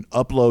this. You can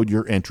upload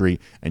your entry,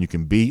 and you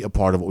can be a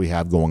part of what we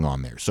have going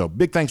on there. So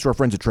big thanks to our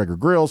friends at Traeger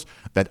Grills.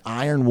 That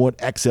Ironwood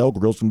XL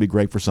grill is going to be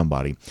great for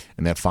somebody.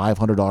 And that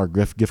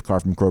 $500 gift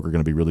card from Kroger is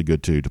going to be really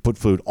good, too, to put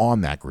food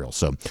on that grill.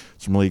 So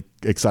some really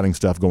exciting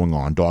stuff going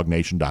on.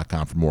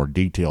 DawgNation.com for more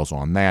details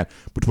on that.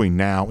 Between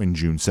now and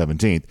June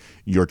 17th,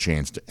 your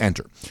chance to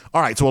enter.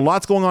 All right, so a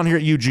lot's going on here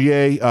at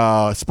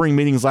UGA. Spring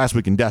meetings last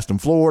week in Destin,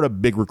 Florida.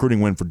 Big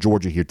recruiting win for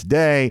Georgia here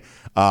today.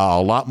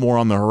 A lot more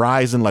on the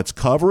horizon. Let's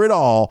cover it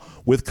all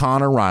with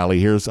Connor Riley.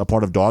 Here's a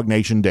part of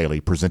DawgNation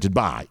Daily presented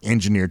by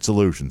Engineered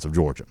Solutions of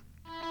Georgia.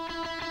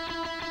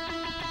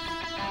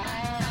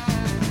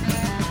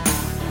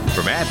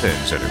 From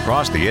Athens and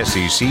across the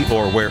SEC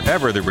or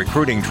wherever the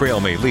recruiting trail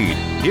may lead,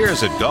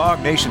 here's a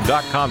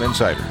DawgNation.com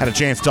insider. Had a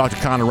chance to talk to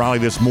Connor Riley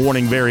this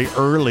morning very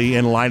early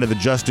in light of the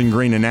Justin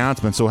Greene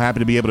announcement, so happy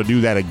to be able to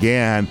do that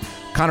again.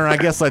 Connor, I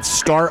guess let's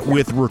start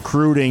with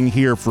recruiting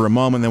here for a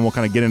moment, then we'll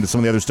kind of get into some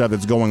of the other stuff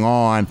that's going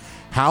on.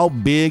 How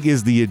big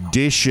is the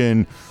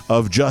addition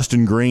of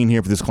Justin Greene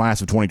here for this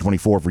class of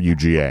 2024 for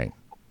UGA?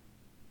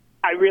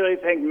 I really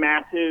think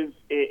massive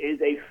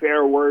is a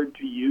fair word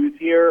to use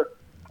here.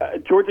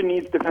 Georgia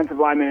needs defensive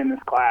linemen in this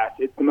class.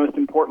 It's the most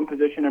important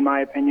position, in my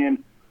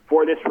opinion,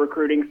 for this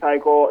recruiting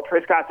cycle.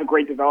 Trey Scott's a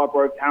great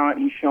developer of talent.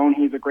 He's shown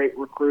he's a great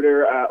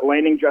recruiter.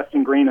 Landing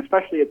Justin Greene,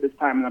 especially at this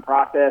time in the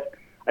process,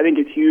 I think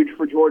it's huge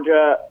for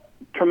Georgia.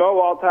 Tremont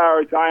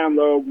Walthour, Zion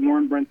Loeb,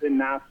 Warren Brinson,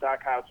 now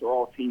Stockhouse are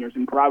all seniors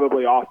and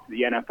probably off to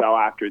the NFL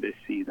after this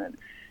season.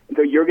 And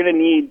so you're going to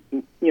need,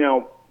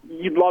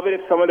 you'd love it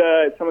if some of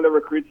the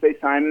recruits they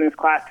sign in this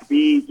class could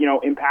be,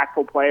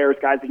 impactful players,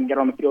 guys that can get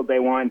on the field day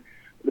one.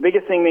 The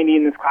biggest thing they need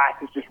in this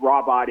class is just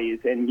raw bodies.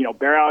 And,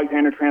 Bear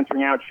Alexander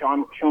transferring out,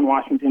 Sean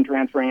Washington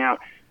transferring out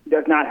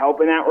does not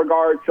help in that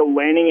regard. So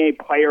landing a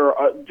player,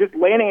 just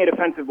landing a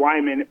defensive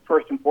lineman,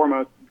 first and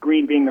foremost,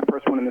 Greene being the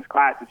first one in this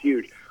class is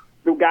huge.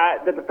 The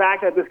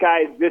fact that this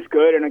guy is this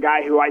good and a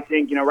guy who I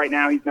think, right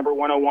now he's number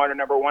 101 or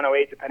number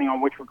 108, depending on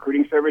which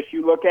recruiting service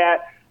you look at,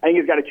 I think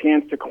he's got a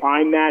chance to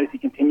climb that as he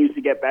continues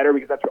to get better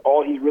because that's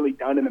all he's really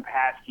done in the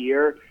past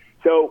year.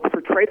 So for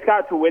Trey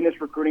Scott to win this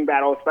recruiting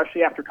battle,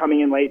 especially after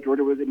coming in late,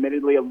 Georgia was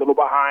admittedly a little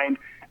behind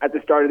at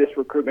the start of this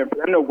recruitment. For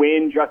them to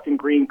win Justin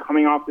Greene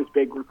coming off this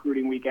big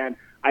recruiting weekend,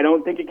 I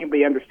don't think it can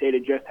be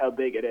understated just how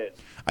big it is.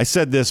 I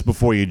said this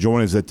before you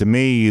joined, is that to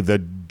me, the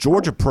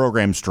Georgia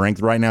program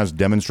strength right now is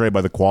demonstrated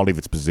by the quality of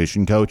its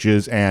position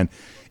coaches. And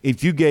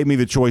if you gave me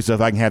the choice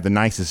of I can have the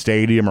nicest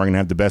stadium or I can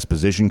have the best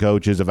position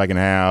coaches, if I can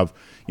have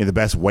the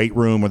best weight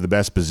room or the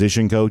best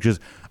position coaches,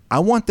 I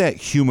want that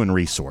human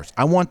resource.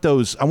 I want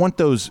those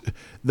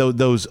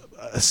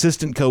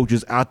assistant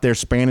coaches out there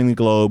spanning the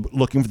globe,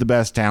 looking for the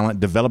best talent,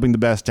 developing the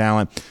best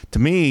talent. To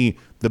me,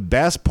 the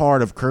best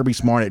part of Kirby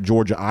Smart at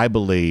Georgia, I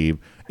believe,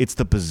 it's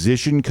the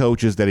position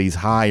coaches that he's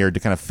hired to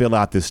kind of fill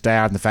out this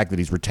staff and the fact that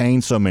he's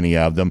retained so many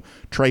of them.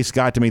 Trey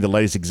Scott, to me, the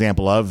latest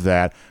example of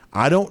that.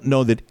 I don't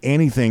know that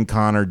anything,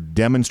 Connor,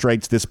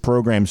 demonstrates this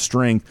program's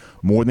strength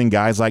more than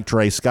guys like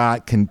Trey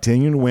Scott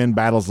continuing to win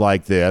battles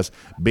like this,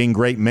 being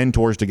great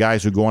mentors to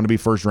guys who go on to be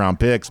first-round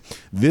picks.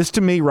 This,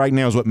 to me, right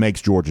now is what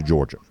makes Georgia,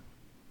 Georgia.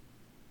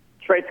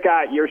 Trey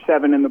Scott, year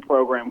 7 in the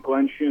program.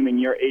 Glenn Schumann,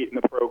 year 8 in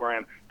the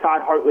program.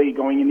 Todd Hartley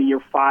going into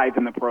year 5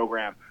 in the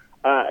program.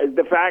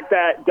 The fact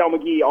that Del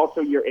McGee,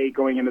 also year 8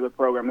 going into the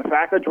program. The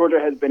fact that Georgia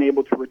has been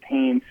able to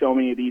retain so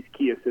many of these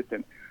key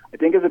assistants, I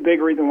think is a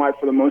big reason why,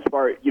 for the most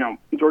part,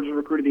 Georgia's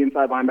recruited the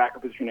inside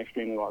linebacker position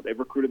extremely well. They've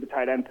recruited the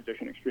tight end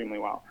position extremely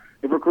well.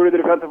 They've recruited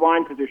the defensive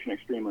line position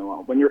extremely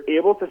well. When you're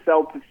able to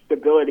sell to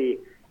stability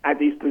at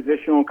these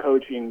positional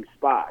coaching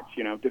spots,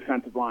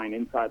 defensive line,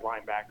 inside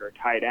linebacker,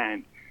 tight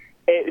end,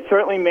 it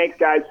certainly makes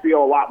guys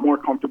feel a lot more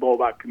comfortable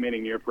about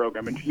committing to your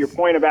program. And to your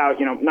point about,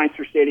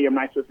 nicer stadium,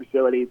 nicer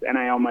facilities,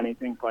 NIL money,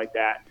 things like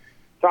that.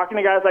 Talking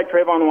to guys like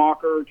Trayvon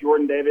Walker,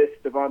 Jordan Davis,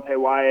 Devontae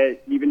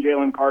Wyatt, even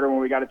Jalen Carter when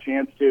we got a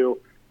chance to,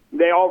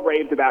 they all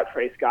raved about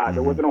Trey Scott. Mm-hmm.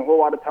 There wasn't a whole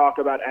lot of talk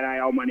about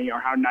NIL money or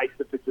how nice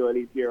the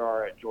facilities here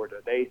are at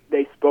Georgia.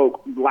 They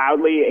spoke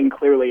loudly and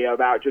clearly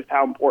about just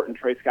how important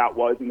Trey Scott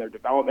was in their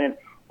development.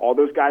 All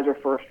those guys are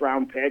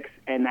first-round picks,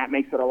 and that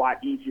makes it a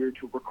lot easier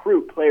to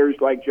recruit players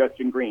like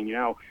Justin Greene.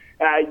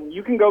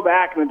 You can go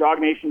back in the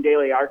DawgNation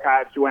Daily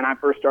archives to when I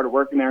first started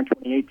working there in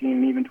 2018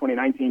 and even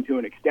 2019 to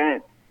an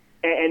extent,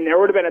 and there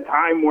would have been a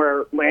time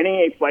where landing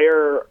a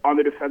player on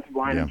the defensive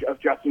line of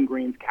Justin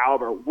Greene's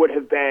caliber would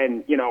have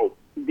been,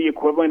 the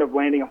equivalent of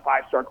landing a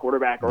 5-star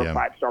quarterback or a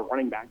 5-star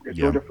running back. Because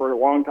Georgia, for a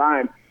long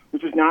time,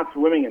 was just not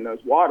swimming in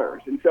those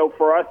waters. And so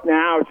for us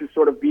now to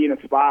sort of be in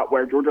a spot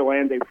where Georgia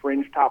lands a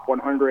fringe top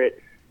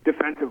 100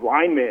 defensive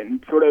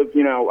lineman, sort of,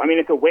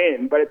 it's a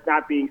win, but it's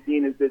not being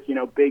seen as this,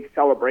 big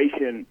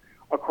celebration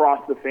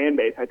across the fan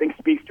base, I think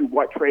speaks to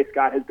what Trey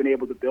Scott has been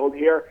able to build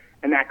here.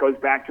 And that goes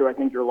back to, I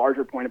think, your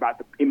larger point about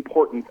the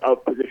importance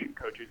of position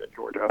coaches at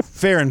Georgia.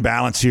 Fair and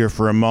balanced here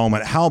for a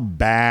moment. How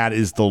bad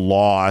is the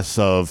loss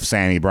of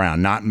Sammy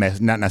Brown? Not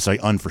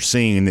necessarily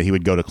unforeseen that he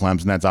would go to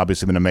Clemson. That's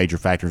obviously been a major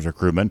factor in his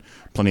recruitment.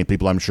 Plenty of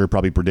people, I'm sure,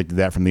 probably predicted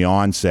that from the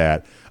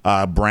onset.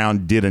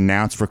 Brown did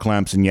announce for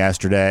Clemson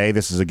yesterday.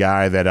 This is a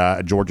guy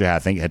that Georgia, I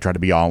think, had tried to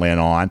be all in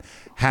on.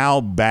 How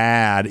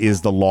bad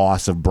is the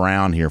loss of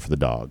Brown here for the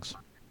Dogs?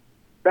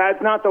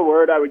 Bad's not the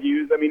word I would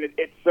use. I mean,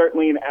 it's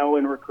certainly an L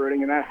in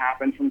recruiting, and that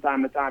happens from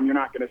time to time. You're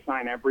not going to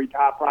sign every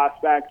top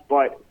prospect,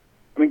 but,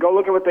 I mean, go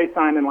look at what they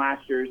signed in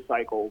last year's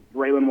cycle.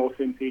 Raylan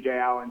Wilson, C.J.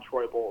 Allen,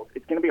 Troy Bowles.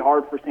 It's going to be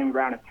hard for Sammy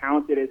Brown, as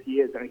talented as he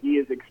is, and he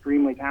is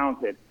extremely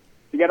talented,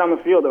 to get on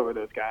the field over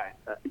those guys.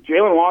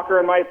 Jalen Walker,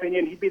 in my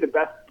opinion, he'd be the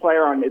best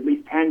player on at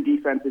least 10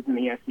 defenses in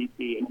the SEC,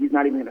 and he's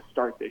not even going to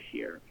start this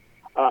year.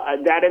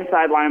 That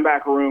inside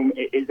linebacker room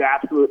is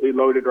absolutely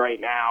loaded right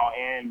now.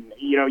 And,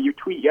 you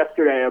tweet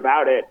yesterday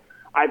about it.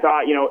 I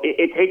thought,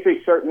 it takes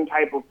a certain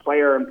type of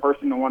player and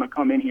person to want to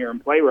come in here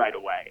and play right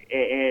away.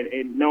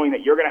 And knowing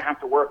that you're going to have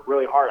to work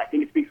really hard, I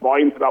think it speaks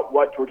volumes about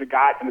what Georgia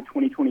got in the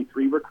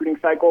 2023 recruiting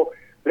cycle.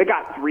 They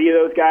got 3 of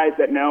those guys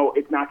that know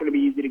it's not going to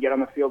be easy to get on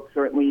the field,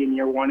 certainly in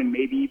year 1 and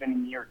maybe even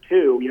in year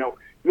 2.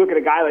 You look at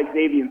a guy like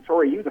Xavier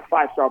Sori, he was a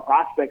 5-star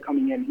prospect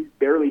coming in. He's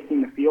barely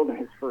seen the field in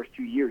his first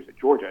 2 years at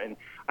Georgia. And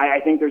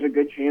I think there's a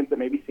good chance that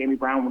maybe Sammy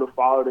Brown would have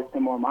followed a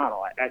similar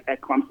model.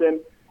 At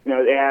Clemson,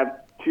 they have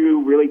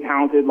 2 really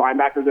talented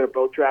linebackers that are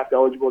both draft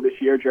eligible this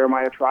year,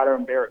 Jeremiah Trotter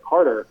and Barrett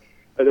Carter.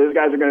 Those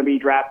guys are going to be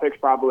draft picks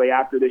probably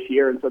after this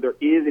year, and so there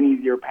is an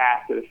easier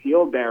path to the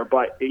field there.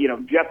 But,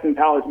 Justin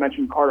Pell has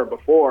mentioned Carter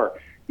before.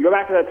 You go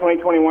back to that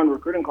 2021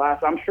 recruiting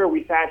class, I'm sure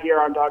we sat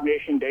here on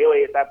DawgNation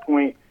Daily at that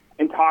point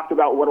and talked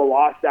about what a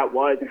loss that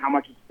was and how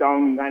much it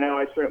stung. I know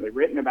I've certainly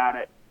written about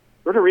it.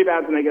 Georgia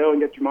rebounds and they go and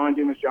get Jamon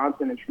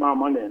Dumas-Johnson and Shema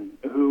Munden,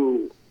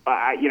 who,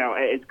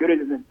 as good as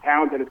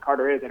talented as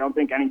Carter is, I don't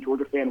think any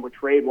Georgia fan would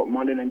trade what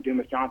Munden and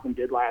Dumas-Johnson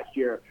did last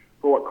year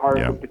for what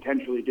Carter would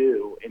potentially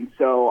do. And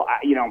so,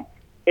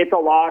 it's a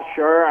loss,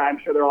 sure. I'm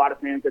sure there are a lot of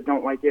fans that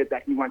don't like it,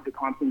 that he went to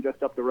Clemson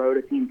just up the road,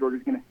 a team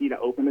Georgia's going to see to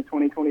open the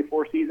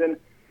 2024 season.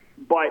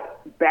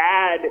 But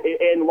bad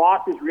and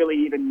loss is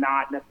really even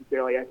not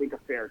necessarily, I think, a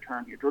fair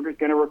term here. Georgia's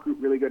going to recruit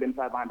really good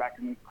inside linebackers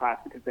in this class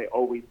because they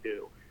always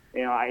do.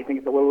 I think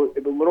it's a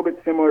little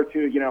bit similar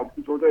to,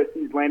 Georgia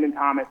sees Landon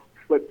Thomas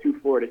flip to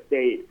Florida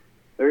State.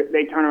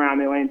 They turn around,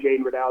 they land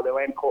Jaden Riddell, they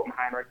land Colton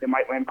Heinrich, they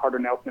might land Carter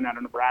Nelson out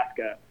of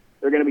Nebraska.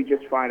 They're going to be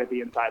just fine at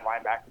the inside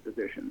linebacker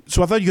position.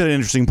 So I thought you had an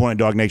interesting point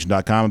at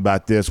DawgNation.com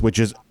about this, which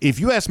is, if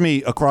you ask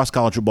me across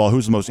college football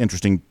who's the most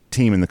interesting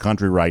team in the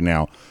country right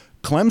now,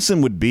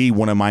 Clemson would be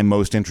one of my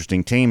most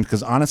interesting teams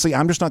because, honestly,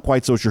 I'm just not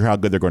quite so sure how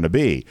good they're going to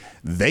be.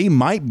 They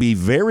might be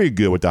very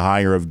good with the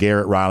hire of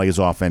Garrett Riley as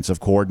offensive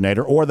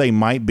coordinator, or they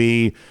might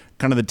be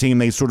kind of the team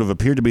they sort of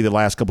appeared to be the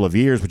last couple of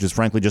years, which is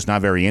frankly just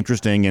not very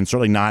interesting and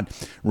certainly not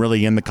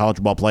really in the college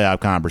football playoff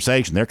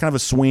conversation. They're kind of a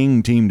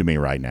swing team to me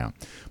right now.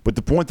 But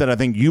the point that I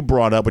think you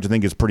brought up, which I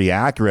think is pretty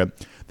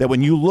accurate, that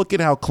when you look at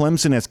how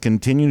Clemson has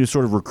continued to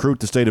sort of recruit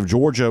the state of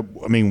Georgia,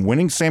 I mean,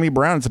 winning Sammy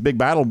Brown, it's a big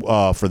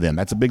battle for them.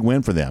 That's a big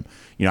win for them.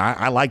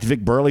 I liked Vic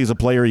Burley as a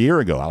player a year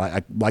ago.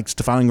 I like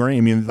Stephon Green.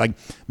 I mean,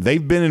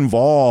 they've been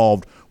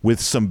involved with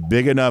some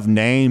big enough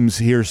names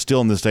here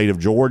still in the state of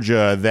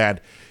Georgia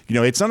that,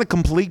 it's not a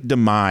complete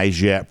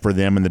demise yet for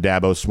them in the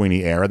Dabo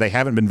Swinney era. They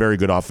haven't been very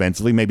good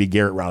offensively. Maybe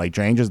Garrett Riley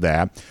changes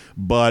that.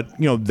 But,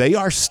 they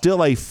are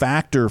still a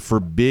factor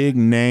for big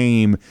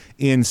name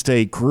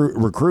in-state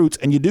recruits,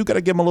 and you do got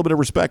to give them a little bit of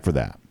respect for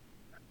that.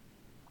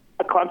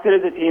 Clemson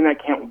is a team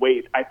that can't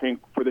wait, I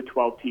think, for the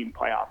 12-team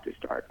playoff to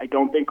start. I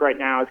don't think right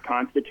now it's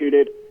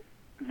constituted.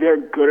 They're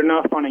good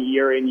enough on a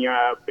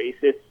year-in-year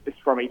basis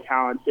just from a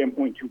talent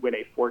standpoint to win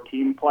a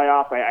 4-team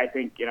playoff. I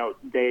think,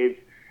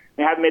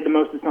 they haven't made the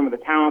most of some of the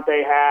talent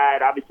they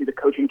had. Obviously, the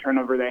coaching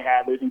turnover they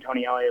had, losing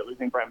Tony Elliott,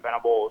 losing Brent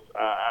Venables,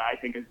 I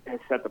think has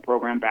set the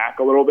program back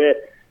a little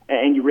bit.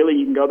 And you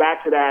can go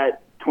back to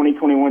that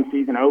 2021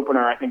 season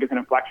opener, I think is an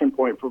inflection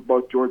point for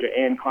both Georgia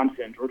and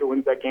Clemson. Georgia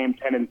wins that game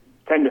 10-3.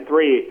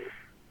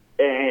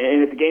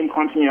 And if the game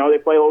Clemson, they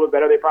play a little bit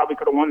better, they probably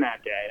could have won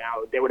that day.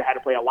 Now, they would have had to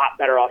play a lot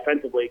better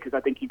offensively because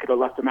I think he could have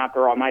left them out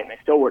there all night and they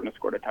still wouldn't have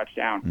scored a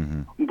touchdown.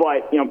 Mm-hmm.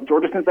 But,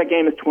 Georgia, since that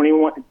game, is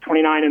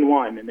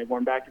 29-1, and they've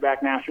won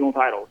back-to-back national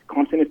titles.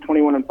 Clemson is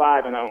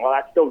 21-5, and well,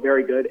 that's still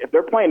very good. If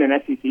they're playing an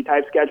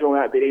SEC-type schedule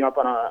and not beating up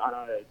on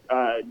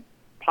a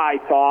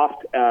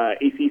pie-soft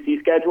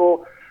ACC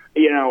schedule,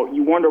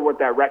 you wonder what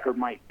that record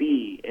might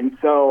be. And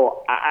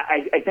so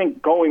I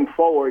think going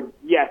forward,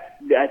 yes,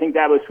 I think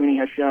Dabo Swinney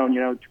has shown,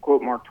 to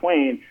quote Mark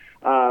Twain,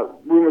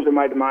 rumors of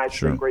my demise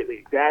have been greatly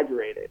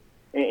exaggerated.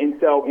 And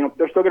so,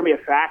 they're still going to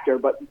be a factor,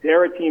 but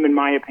they're a team, in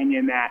my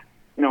opinion, that,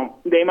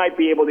 they might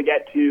be able to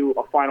get to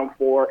a Final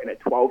Four in a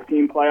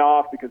 12-team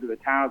playoff because of the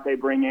talent they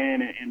bring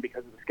in and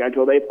because of the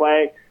schedule they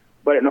play.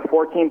 But in a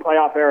 14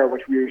 playoff era,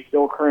 which we are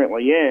still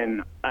currently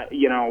in,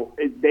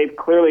 they've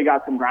clearly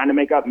got some ground to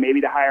make up. Maybe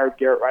the hire of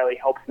Garrett Riley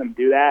helps them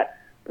do that.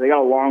 but they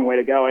got a long way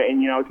to go.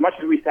 And, as much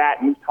as we sat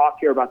and we've talked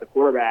here about the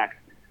quarterbacks,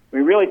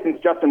 really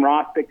since Justin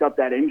Ross picked up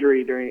that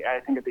injury during, I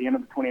think, at the end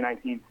of the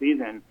 2019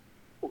 season,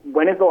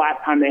 when is the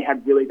last time they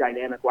had really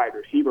dynamic wide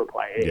receiver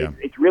play? Yeah.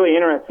 It's really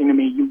interesting to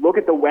me. You look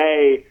at the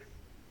way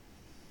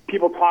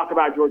people talk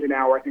about Georgia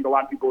now, where I think a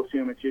lot of people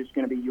assume it's just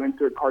going to be you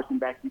insert Carson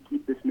Beck, you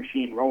keep this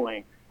machine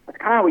rolling. That's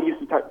kind of how we used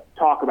to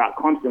talk about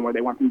Clemson, where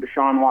they went from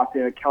Deshaun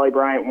Watson to Kelly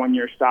Bryant 1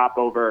 year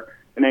stopover,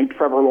 and then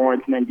Trevor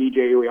Lawrence, and then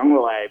DJ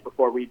Uiagalelei,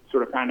 before we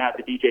sort of found out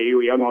that DJ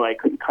Uiagalelei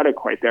couldn't cut it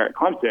quite there at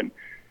Clemson.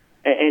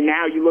 And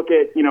now you look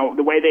at,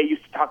 the way they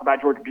used to talk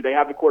about Georgia. Do they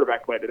have the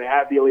quarterback play? Do they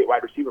have the elite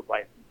wide receiver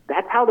play?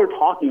 That's how they're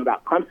talking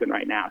about Clemson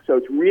right now. So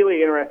it's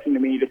really interesting to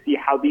me to see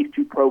how these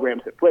two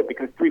programs have flipped,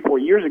 because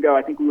 3-4 years ago,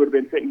 I think we would have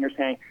been sitting here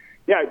saying,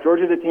 yeah,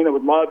 Georgia's a team that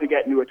would love to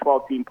get into a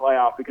 12-team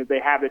playoff because they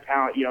have the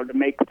talent, to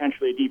make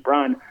potentially a deep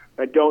run,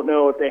 but don't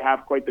know if they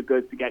have quite the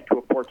goods to get to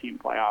a 14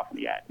 playoff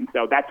yet. And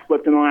so that's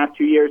flipped in the last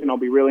 2 years, and I'll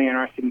be really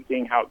interested in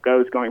seeing how it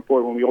goes going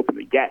forward when we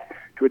ultimately get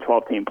to a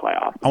 12-team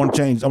playoff. I want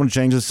to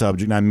change the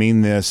subject, and I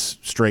mean this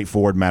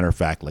straightforward,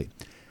 matter-of-factly.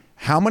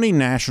 How many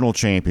national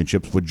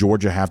championships would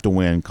Georgia have to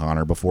win,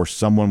 Connor, before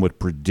someone would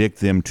predict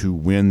them to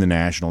win the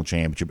national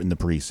championship in the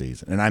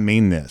preseason? And I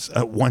mean this.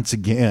 Once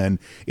again,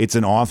 it's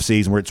an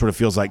offseason where it sort of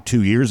feels like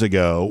 2 years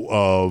ago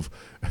of –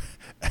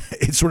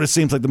 it sort of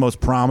seems like the most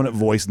prominent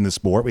voice in the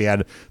sport. We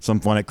had some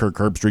fun at Kirk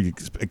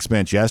Herbstreit's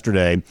expense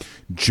yesterday,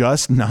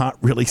 just not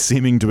really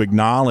seeming to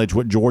acknowledge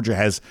what Georgia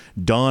has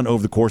done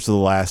over the course of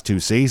the last 2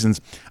 seasons.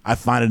 I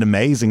find it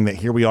amazing that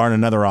here we are in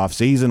another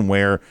offseason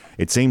where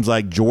it seems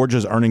like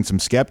Georgia's earning some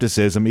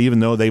skepticism, even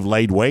though they've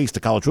laid waste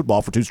to college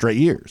football for 2 straight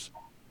years.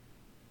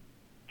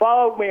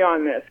 Follow me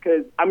on this,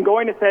 because I'm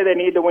going to say they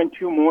need to win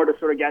 2 more to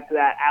sort of get to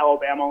that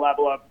Alabama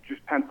level of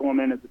just pencil them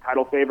in as the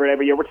title favorite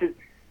every year, which is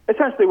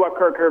essentially what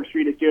Kirk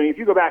Herbstreit is doing. If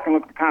you go back and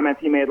look at the comments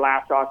he made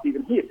last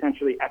offseason, he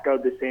essentially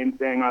echoed the same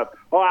thing of,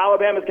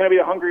 Alabama's going to be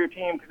the hungrier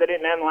team because they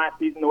didn't end last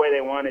season the way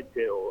they wanted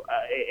to.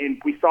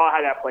 And we saw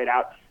how that played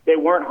out. They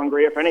weren't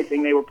hungry. If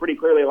anything, they were pretty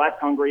clearly less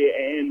hungry,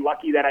 and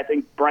lucky that I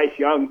think Bryce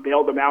Young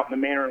bailed them out in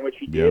the manner in which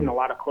he did in a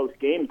lot of close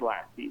games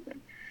last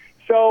season.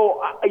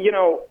 So,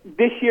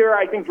 this year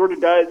I think Georgia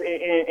does,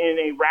 in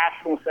a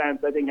rational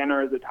sense, I think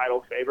enter as a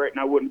title favorite, and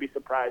I wouldn't be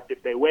surprised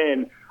if they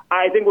win.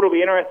 I think what will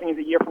be interesting is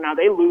a year from now,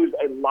 they lose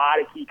a lot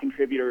of key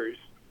contributors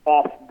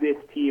off this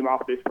team,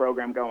 off this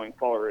program going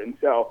forward. And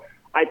so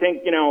I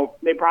think,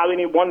 they probably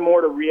need 1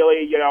 more to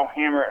really,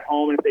 hammer it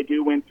home. And if they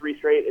do win 3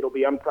 straight, it'll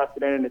be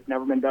unprecedented. It's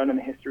never been done in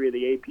the history of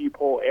the AP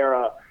poll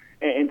era.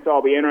 And so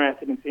I'll be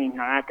interested in seeing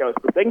how that goes.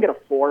 But if they can get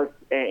a 4th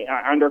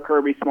under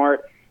Kirby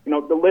Smart,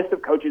 the list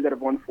of coaches that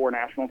have won 4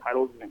 national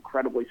titles is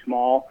incredibly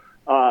small.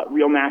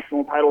 Real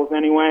national titles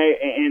anyway,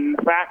 and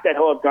the fact that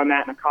he'll have done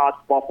that in a college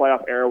football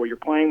playoff era where you're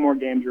playing more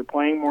games, you're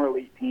playing more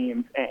elite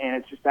teams, and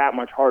it's just that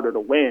much harder to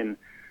win.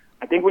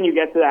 I think when you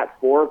get to that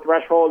 4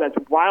 threshold, as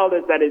wild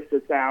as that is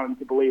to sound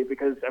to believe,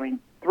 because,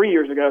 3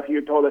 years ago, if you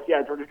had told us,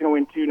 Georgia's going to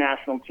win 2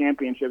 national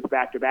championships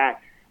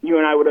back-to-back, you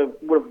and I would have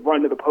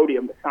run to the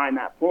podium to sign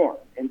that form.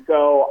 And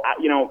so,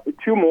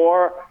 2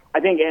 more, I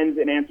think, ends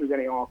and answers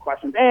any and all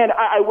questions. And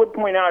I would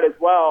point out as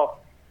well,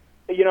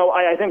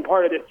 I think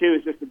part of this, too,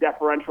 is just the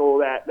deferential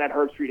that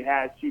Herbstreit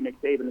has to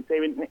Nick Saban. And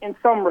Saban, in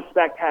some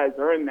respect, has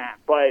earned that.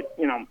 But,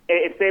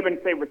 if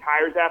Saban, say,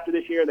 retires after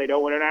this year, they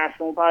don't win a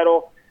national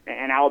title,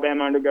 and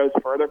Alabama undergoes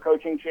further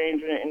coaching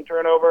change and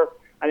turnover,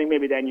 I think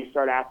maybe then you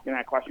start asking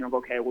that question of,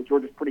 okay, well,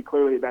 Georgia's pretty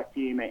clearly the best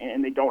team,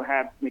 and they don't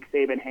have Nick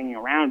Saban hanging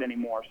around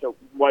anymore. So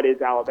what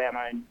is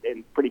Alabama?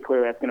 And pretty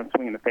clearly that's going to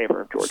swing in the favor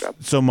of Georgia.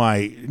 So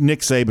my Nick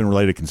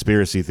Saban-related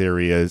conspiracy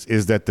theory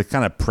is that the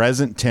kind of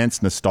present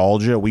tense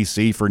nostalgia we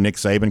see for Nick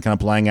Saban kind of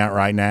playing out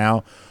right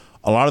now,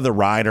 a lot of the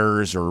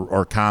writers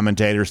or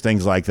commentators,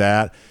 things like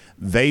that,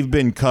 they've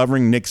been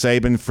covering Nick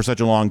Saban for such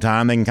a long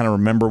time. They can kind of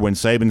remember when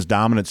Saban's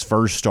dominance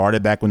first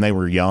started back when they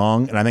were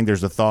young. And I think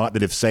there's a thought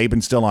that if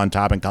Saban's still on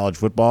top in college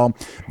football,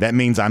 that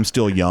means I'm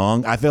still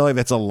young. I feel like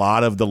that's a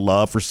lot of the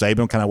love for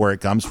Saban, kind of where it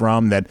comes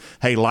from, that,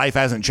 hey, life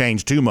hasn't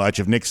changed too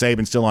much if Nick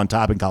Saban's still on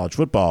top in college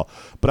football.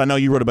 But I know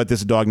you wrote about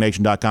this at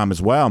DawgNation.com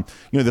as well.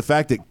 The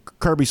fact that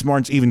Kirby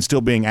Smart's even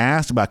still being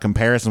asked about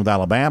comparison with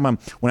Alabama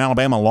when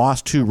Alabama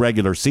lost 2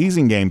 regular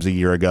season games a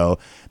year ago,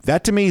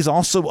 that to me is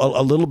also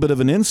a little bit of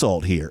an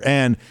insult here.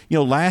 And,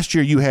 last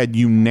year you had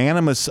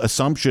unanimous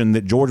assumption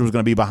that Georgia was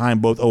going to be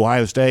behind both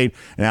Ohio State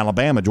and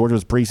Alabama. Georgia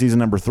was preseason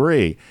number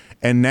 3.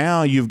 And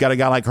now you've got a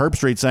guy like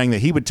Herbstreit saying that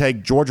he would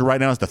take Georgia right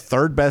now as the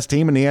 3rd best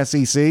team in the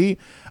SEC.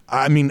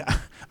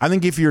 I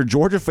think if you're a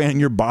Georgia fan and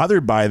you're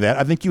bothered by that,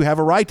 I think you have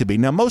a right to be.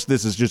 Now, most of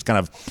this is just kind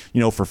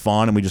of, for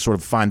fun, and we just sort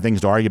of find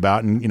things to argue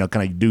about and,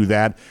 kind of do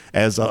that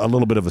as a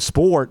little bit of a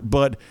sport.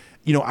 But,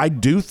 I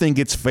do think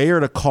it's fair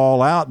to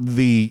call out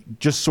the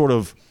just sort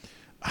of,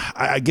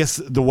 I guess,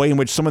 the way in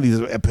which some of these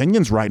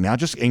opinions right now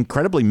just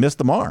incredibly miss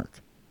the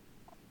mark.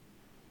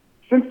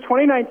 Since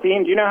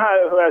 2019, do you know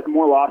who has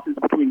more losses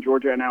between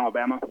Georgia and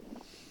Alabama?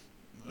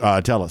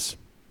 Tell us.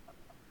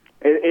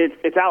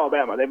 It's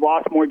Alabama. They've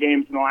lost more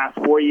games in the last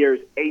 4 years.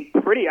 A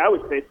pretty, I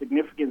would say,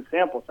 significant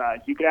sample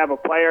size. You could have a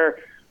player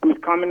who's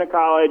come into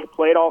college,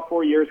 played all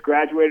 4 years,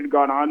 graduated,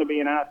 gone on to be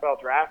an NFL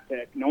draft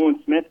pick.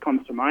 Nolan Smith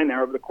comes to mind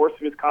there over the course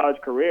of his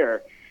college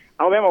career.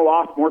 Alabama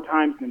lost more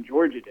times than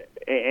Georgia did.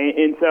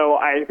 And so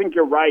I think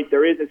you're right.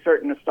 There is a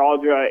certain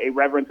nostalgia, a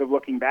reverence of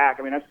looking back.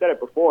 I mean, I've said it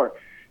before.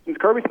 Since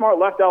Kirby Smart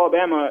left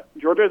Alabama,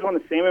 Georgia has won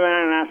the same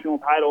amount of national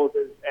titles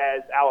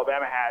as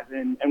Alabama has.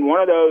 And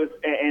one of those,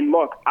 and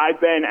look,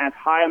 I've been as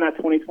high on that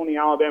 2020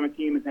 Alabama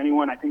team as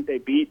anyone. I think they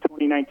beat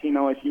 2019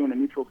 LSU in a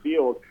neutral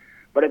field.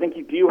 But I think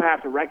you do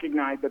have to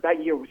recognize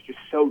that year was just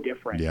so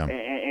different. Yeah.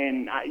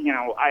 And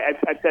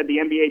I've said the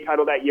NBA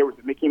title that year was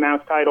the Mickey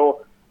Mouse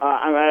title.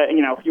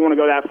 If you want to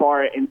go that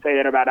far and say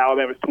that about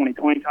Alabama's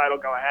 2020 title,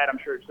 go ahead. I'm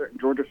sure certain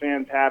Georgia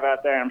fans have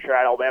out there. I'm sure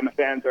Alabama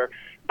fans are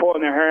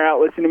pulling their hair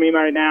out listening to me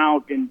right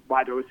now. And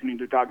why they're listening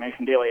to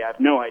DawgNation Daily, I have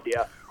no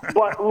idea.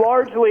 But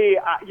largely,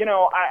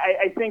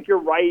 I think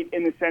you're right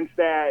in the sense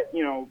that,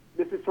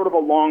 this is sort of a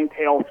long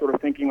tail sort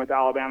of thinking with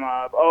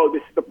Alabama of,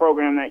 this is the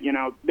program that,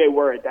 they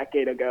were a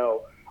decade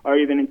ago, or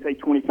even in, say,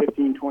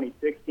 2015,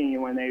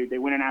 2016, when they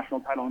win a national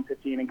title in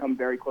 15 and come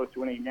very close to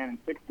winning again in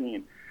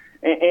 16.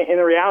 And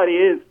the reality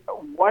is,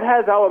 what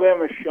has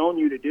Alabama shown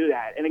you to do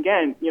that? And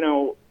again,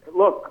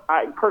 look,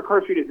 Kirk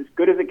Herbstreit is as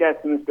good as it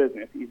gets in this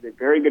business. He's a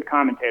very good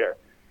commentator.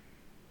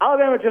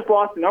 Alabama just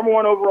lost the number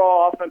one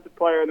overall offensive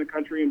player in the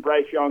country in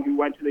Bryce Young, who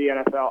went to the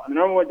NFL, and the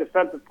number one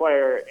defensive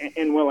player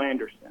in Will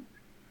Anderson.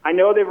 I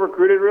know they've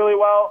recruited really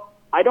well.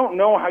 I don't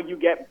know how you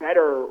get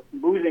better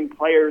losing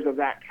players of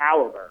that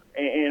caliber.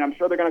 And I'm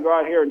sure they're going to go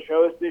out here and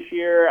show us this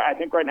year. I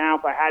think right now,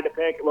 if I had to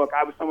pick, look,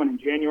 I was someone in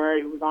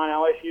January who was on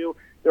LSU.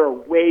 There are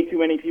way too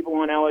many people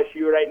on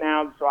LSU right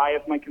now, so I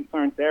have my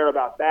concerns there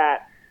about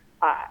that.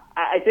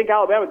 I think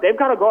Alabama, they've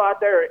got to go out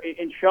there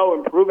and show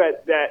and prove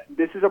it that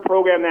this is a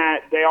program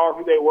that they are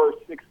who they were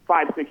 6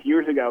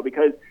 years ago,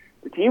 because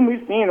the team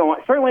we've seen,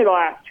 certainly the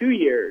last 2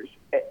 years,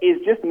 is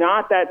just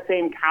not that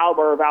same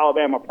caliber of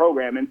Alabama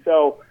program. And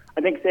so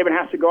I think Saban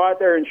has to go out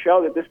there and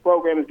show that this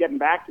program is getting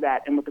back to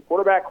that. And with the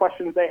quarterback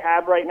questions they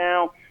have right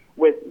now,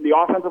 with the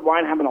offensive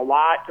line having a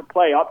lot to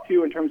play up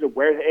to in terms of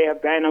where they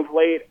have been of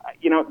late,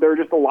 there are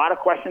just a lot of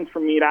questions for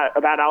me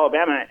about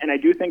Alabama. And I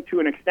do think to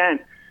an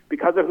extent,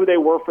 because of who they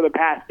were for the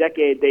past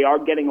decade, they are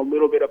getting a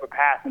little bit of a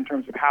pass in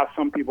terms of how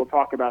some people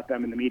talk about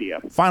them in the media.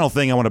 Final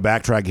thing, I want to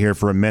backtrack here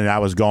for a minute. I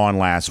was gone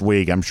last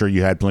week. I'm sure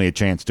you had plenty of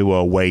chance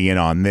to weigh in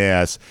on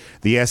this.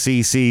 The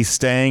SEC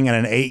staying at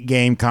an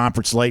 8-game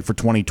conference slate for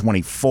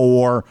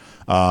 2024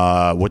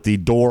 with the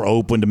door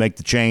open to make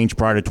the change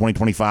prior to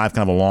 2025,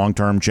 kind of a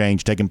long-term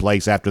change taking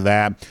place after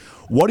that.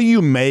 What do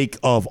you make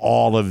of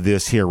all of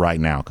this here right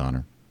now,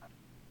 Connor?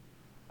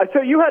 So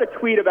you had a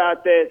tweet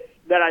about this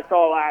that I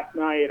saw last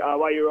night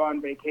while you were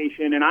on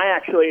vacation, and I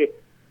actually,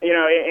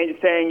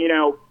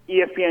 saying,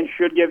 ESPN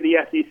should give the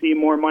SEC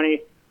more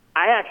money.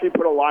 I actually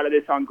put a lot of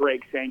this on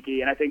Greg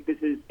Sankey, and I think this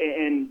is,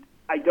 and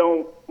I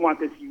don't want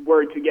this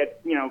word to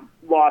get,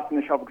 lost in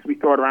the shuffle because we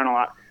throw it around a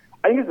lot.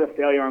 I think it's a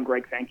failure on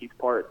Greg Sankey's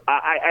part.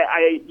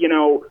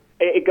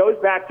 It goes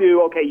back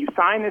to, okay, you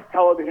sign this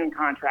television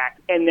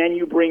contract, and then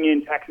you bring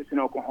in Texas and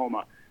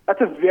Oklahoma. That's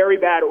a very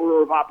bad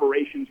order of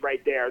operations right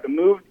there. The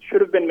move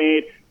should have been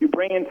made. You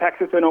bring in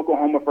Texas and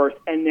Oklahoma first,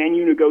 and then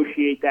you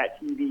negotiate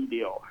that TV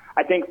deal.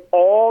 I think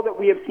all that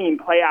we have seen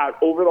play out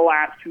over the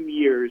last 2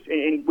 years,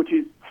 and which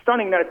is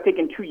stunning that it's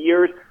taken 2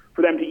 years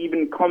for them to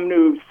even come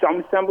to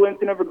some semblance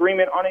of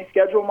agreement on a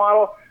schedule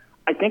model,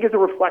 I think is a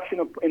reflection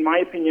of, in my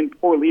opinion,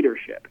 poor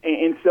leadership.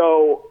 And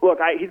so, look,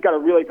 he's got a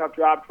really tough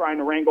job trying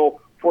to wrangle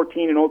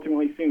 14 and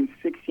ultimately soon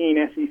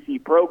 16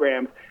 SEC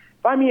programs.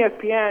 If I'm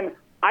ESPN,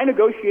 I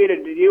negotiated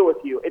a deal with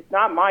you. It's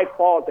not my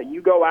fault that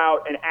you go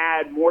out and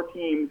add more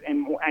teams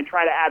and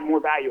try to add more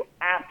value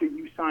after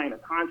you sign a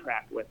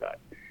contract with us.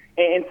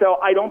 And so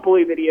I don't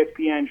believe that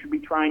ESPN should be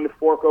trying to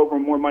fork over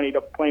more money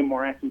to play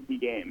more SEC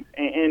games.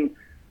 And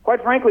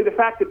quite frankly, the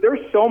fact that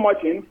there's so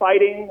much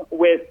infighting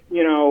with,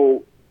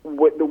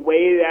 with the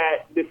way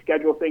that this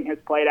schedule thing has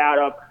played out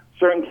of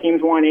certain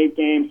teams want 8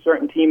 games,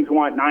 certain teams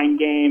want 9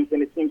 games,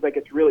 and it seems like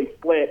it's really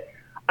split.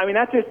 I mean,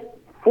 that's just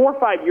 4 or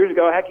 5 years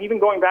ago, heck, even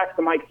going back to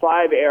the Mike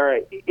Slive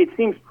era, it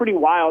seems pretty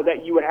wild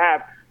that you would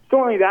have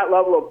certainly that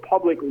level of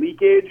public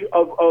leakage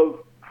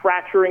of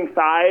fracturing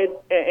sides,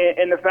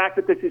 and the fact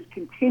that this has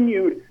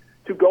continued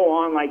to go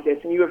on like this,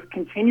 and you have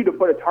continued to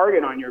put a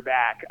target on your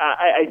back,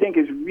 I think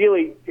is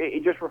really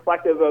just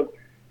reflective of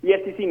the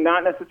SEC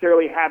not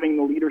necessarily having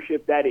the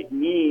leadership that it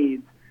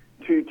needs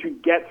to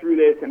get through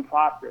this and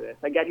foster this.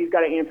 I get he's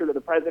got to answer to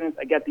the presidents.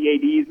 I get the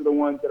ADs are the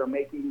ones that are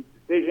making these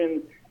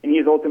decisions, and he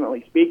is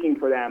ultimately speaking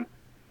for them.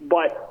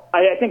 But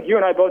I think you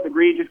and I both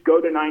agree, just go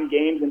to 9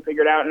 games and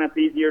figure it out, and that's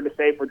easier to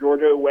say for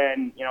Georgia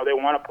when they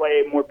want to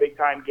play more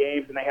big-time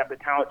games and they have the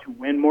talent to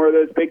win more of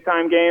those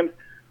big-time games.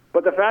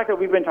 But the fact that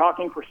we've been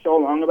talking for so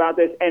long about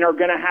this and are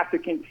going to have to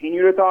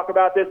continue to talk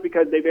about this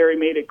because they've already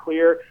made it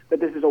clear that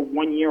this is a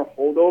 1-year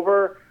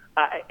holdover,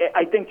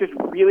 I think just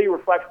really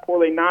reflects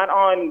poorly not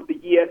on the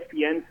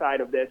ESPN side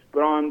of this,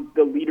 but on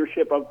the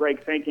leadership of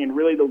Greg Sankey and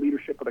really the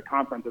leadership of the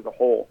conference as a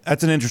whole.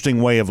 That's an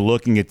interesting way of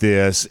looking at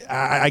this.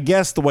 I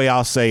guess the way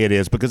I'll say it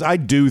is because I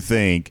do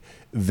think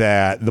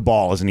that the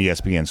ball is an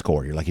ESPN's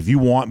court here. Like, if you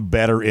want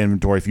better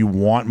inventory, if you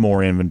want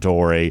more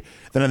inventory,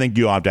 then I think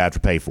you have to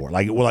pay for it.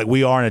 Like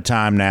we are in a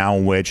time now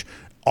in which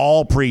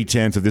all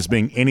pretense of this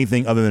being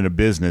anything other than a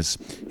business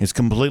is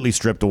completely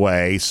stripped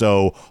away.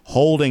 So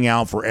holding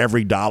out for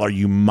every dollar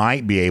you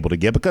might be able to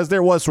get, because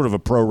there was sort of a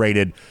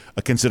prorated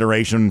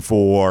consideration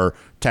for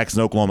Texas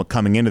and Oklahoma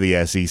coming into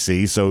the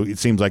SEC. So it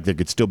seems like there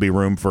could still be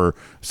room for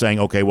saying,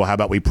 okay, well, how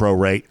about we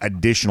prorate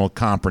additional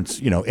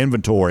conference,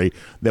 inventory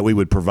that we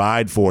would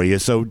provide for you.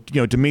 So,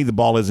 to me, the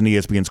ball is an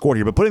ESPN's court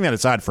here. But putting that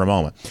aside for a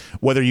moment,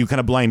 whether you kind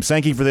of blame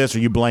Sankey for this or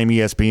you blame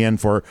ESPN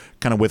for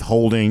kind of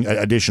withholding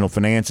additional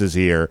finances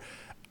here,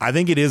 I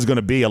think it is going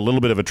to be a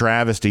little bit of a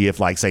travesty if,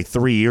 like, say,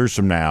 3 years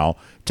from now,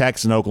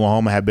 Texas and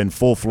Oklahoma have been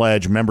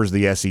full-fledged members of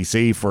the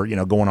SEC for,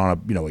 going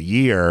on a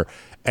year,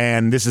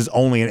 and this is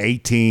only an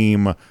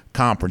 8-team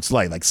conference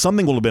slate. Like,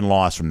 something will have been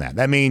lost from that.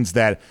 That means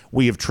that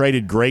we have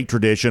traded great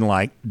tradition,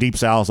 like Deep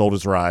South's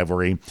oldest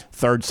rivalry,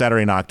 third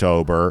Saturday in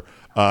October.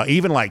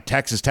 Even like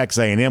Texas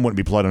A&M wouldn't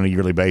be played on a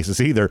yearly basis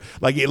either.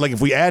 Like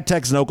if we add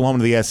Texas and Oklahoma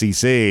to the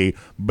SEC,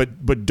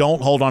 but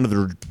don't hold on to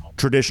the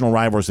traditional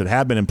rivalries that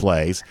have been in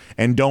place,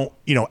 and don't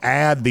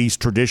add these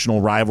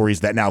traditional rivalries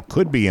that now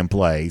could be in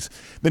place,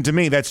 then to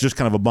me that's just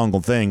kind of a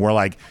bungled thing where,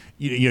 like,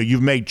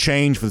 you've made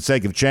change for the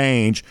sake of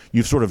change.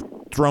 You've sort of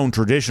thrown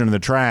tradition in the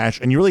trash,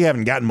 and you really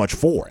haven't gotten much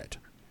for it.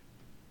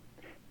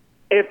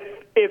 If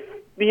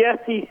the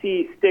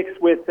SEC sticks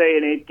with, say,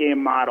 an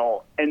 8-game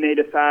model, and they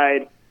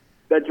decide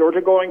that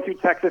Georgia going to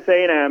Texas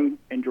A&M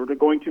and Georgia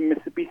going to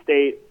Mississippi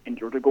State and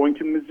Georgia going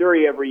to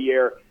Missouri every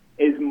year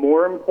is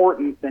more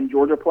important than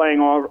Georgia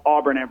playing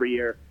Auburn every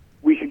year,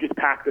 we should just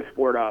pack the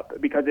sport up,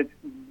 because it's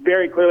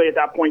very clearly at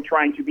that point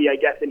trying to be, I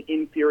guess, an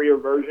inferior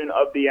version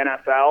of the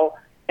NFL.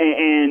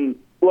 And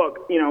look,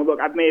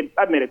 I've made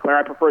it clear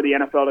I prefer the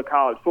NFL to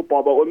college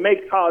football, but what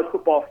makes college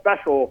football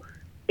special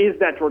is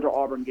that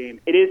Georgia-Auburn game.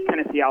 It is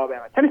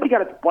Tennessee-Alabama. Tennessee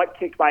got its butt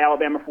kicked by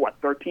Alabama for,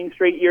 13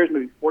 straight years,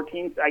 maybe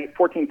 14,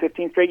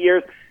 15 straight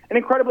years, an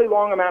incredibly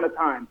long amount of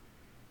time.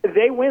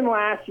 They win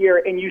last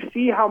year, and you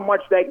see how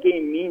much that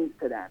game means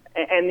to them.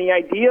 And the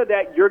idea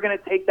that you're going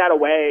to take that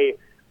away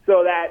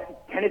so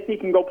that Tennessee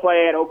can go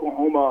play at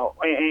Oklahoma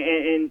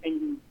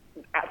and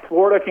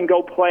Florida can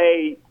go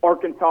play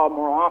Arkansas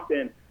more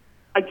often,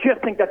 I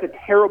just think that's a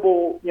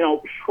terrible,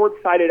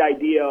 short-sighted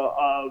idea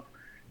of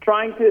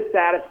trying to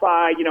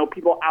satisfy,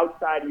 people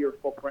outside of your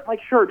footprint. Like,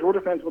 sure,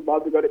 Georgia fans would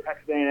love to go to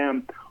Texas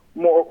A&M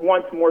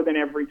once more than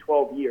every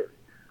 12 years.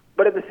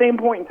 But at the same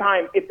point in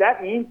time, if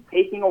that means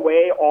taking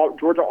away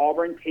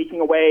Georgia-Auburn, taking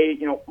away,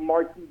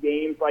 marquee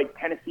games like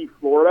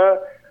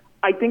Tennessee-Florida,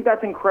 I think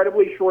that's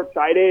incredibly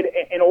short-sighted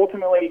and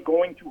ultimately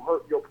going to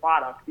hurt your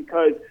product,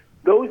 because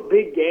those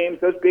big games,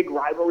 those big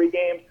rivalry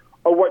games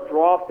are what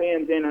draw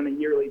fans in on a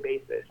yearly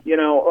basis.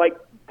 Like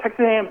Texas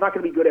A&M is not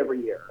going to be good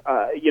every year.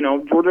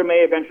 Georgia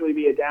may eventually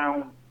be a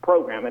down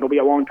program. It'll be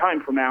a long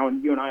time from now,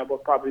 and you and I will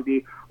both probably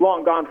be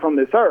long gone from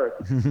this earth.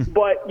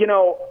 But,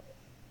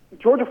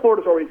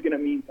 Georgia-Florida is always going to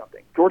mean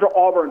something.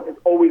 Georgia-Auburn is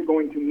always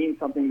going to mean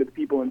something to the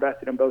people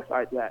invested in both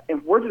sides of that.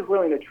 If we're just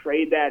willing to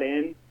trade that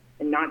in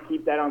and not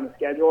keep that on the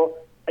schedule,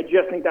 I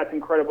just think that's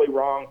incredibly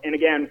wrong. And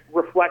again,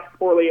 reflects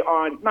poorly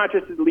on not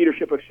just the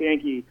leadership of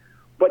Sankey,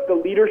 but the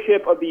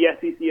leadership of the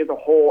SEC as a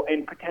whole,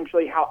 and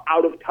potentially how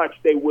out of touch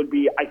they would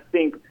be, I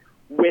think,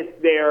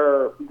 with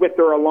their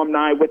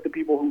alumni, with the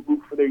people who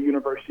root for their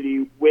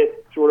university, with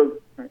sort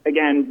of,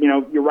 again,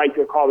 you're right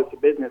to call this a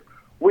business,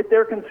 with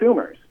their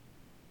consumers.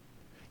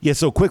 Yeah,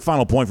 so quick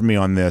final point for me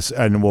on this,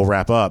 and we'll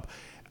wrap up.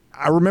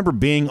 I remember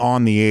being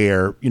on the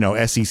air,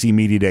 SEC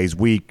Media Days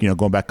week,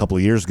 going back a couple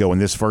of years ago when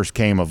this first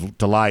came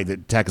to light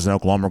that Texas and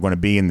Oklahoma are going to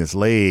be in this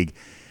league.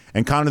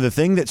 And kind of the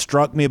thing that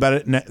struck me about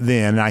it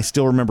then, and I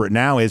still remember it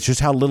now, is just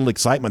how little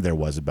excitement there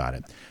was about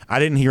it. I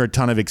didn't hear a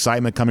ton of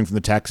excitement coming from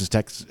the Texas,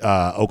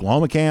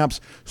 Oklahoma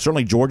camps.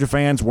 Certainly Georgia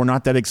fans were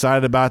not that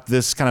excited about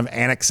this kind of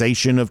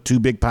annexation of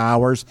two big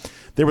powers.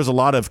 There was a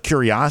lot of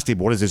curiosity,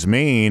 but what does this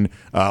mean?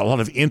 A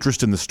lot of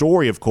interest in the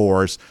story, of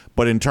course,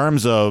 but in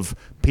terms of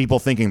people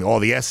thinking,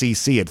 the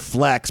SEC had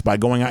flexed by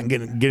going out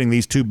and getting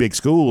these two big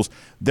schools,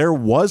 there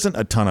wasn't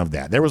a ton of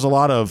that. There was a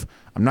lot of,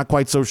 I'm not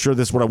quite so sure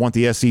this is what I want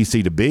the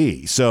SEC to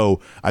be. So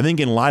I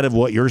think in light of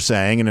what you're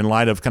saying and in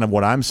light of kind of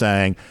what I'm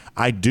saying,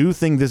 I do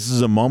think this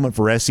is a moment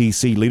for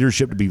SEC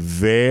leadership to be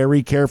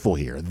very careful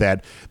here,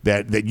 that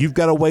you've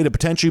got a way to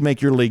potentially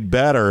make your league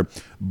better,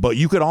 but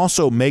you could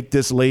also make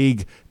this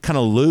league kind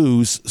of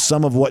lose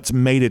some of what's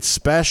made it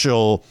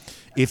special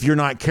if you're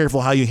not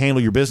careful how you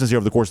handle your business here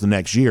over the course of the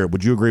next year.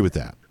 Would you agree with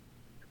that?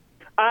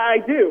 I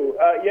do.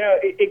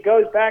 It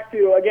goes back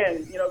to,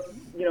 again,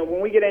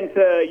 when we get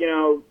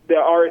into, the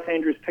R.S.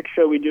 Andrews pick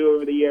show we do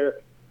over the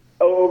year,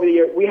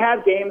 we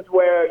have games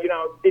where,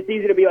 it's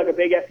easy to be like a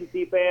big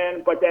SEC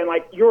fan, but then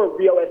like you're a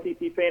real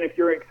SEC fan if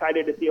you're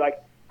excited to see like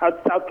how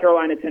South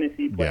Carolina,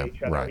 Tennessee play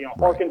each other, right.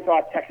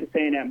 Arkansas, Texas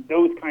A&M,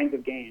 those kinds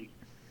of games.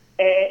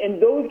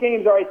 And those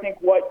games are, I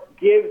think, what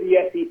give the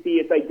SEC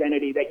its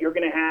identity, that you're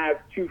going to have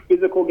two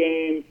physical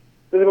games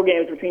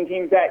between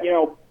teams that,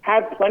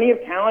 have plenty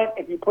of talent.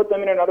 If you put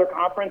them in another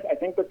conference, I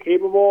think they're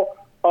capable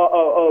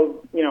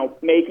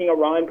making a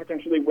run,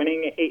 potentially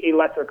winning a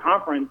lesser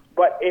conference.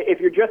 But if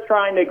you're just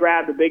trying to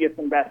grab the biggest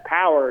and best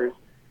powers,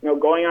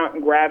 going out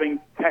and grabbing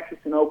Texas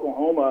and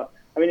Oklahoma,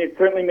 I mean, it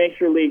certainly makes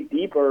your league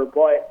deeper.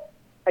 But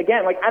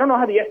again, I don't know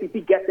how the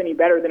SEC gets any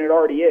better than it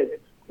already is.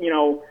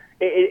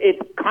 Its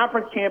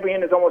conference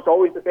champion is almost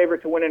always the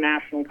favorite to win a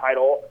national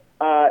title.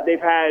 They've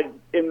had,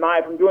 if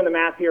I'm doing the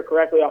math here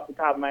correctly off the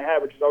top of my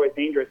head, which is always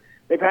dangerous,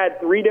 they've had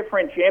 3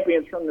 different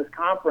champions from this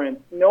conference.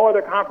 No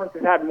other conference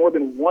has had more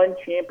than 1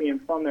 champion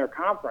from their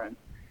conference.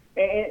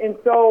 And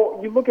so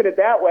you look at it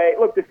that way.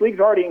 Look, this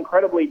league's already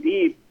incredibly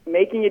deep.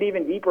 Making it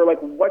even deeper,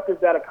 what does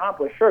that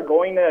accomplish? Sure,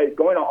 going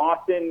to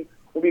Austin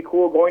will be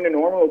cool. Going to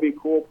Norman will be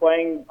cool.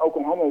 Playing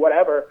Oklahoma,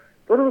 whatever.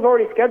 Georgia was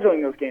already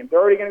scheduling those games. They're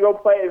already going to go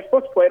play. They're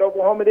supposed to play at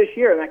Oklahoma this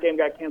year, and that game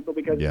got canceled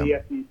because of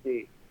the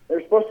SEC.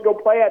 They're supposed to go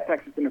play at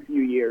Texas in a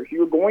few years.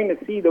 You're going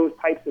to see those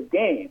types of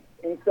games.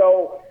 And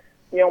so,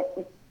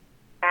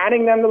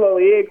 adding them to the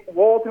league,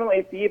 we'll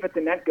ultimately see if it's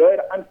a net good.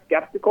 I'm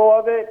skeptical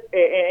of it.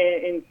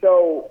 And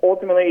so,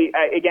 ultimately,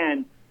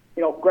 again,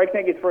 Greg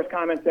Sankey's first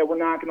comment said we're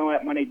not going to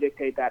let money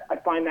dictate that. I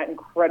find that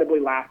incredibly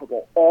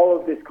laughable. All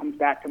of this comes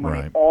back to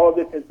money. Right. All of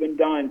this has been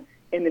done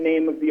in the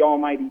name of the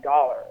almighty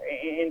dollar.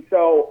 And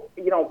so,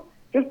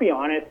 just be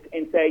honest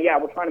and say, yeah,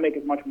 we're trying to make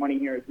as much money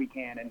here as we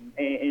can.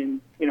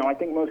 And I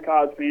think most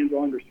college fans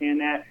will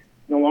understand that.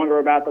 It's no longer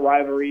about the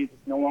rivalries.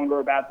 It's no longer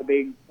about the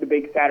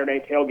big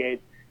Saturday tailgates.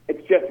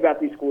 It's just about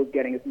these schools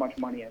getting as much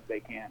money as they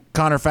can.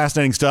 Connor,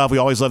 fascinating stuff. We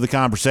always love the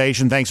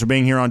conversation. Thanks for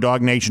being here on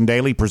DawgNation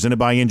Daily, presented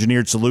by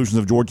Engineered Solutions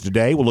of Georgia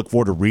today. We'll look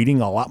forward to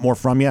reading a lot more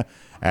from you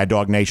at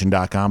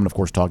DawgNation.com and, of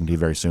course, talking to you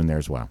very soon there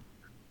as well.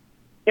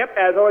 Yep,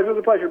 as always, it was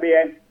a pleasure,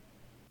 B.A.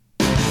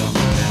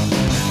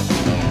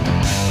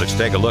 Let's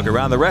take a look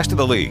around the rest of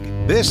the league.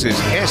 This is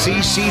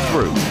SEC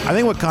Through. I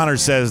think what Connor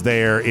says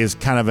there is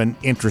kind of an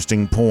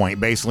interesting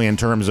point, basically in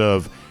terms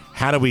of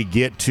how do we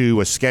get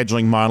to a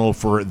scheduling model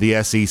for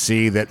the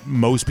SEC that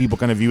most people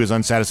kind of view as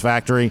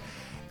unsatisfactory.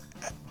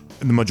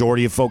 The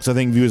majority of folks, I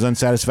think, view as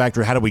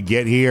unsatisfactory. How do we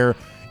get here?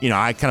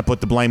 I kind of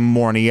put the blame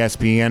more on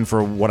ESPN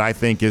for what I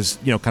think is,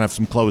 kind of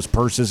some closed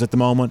purses at the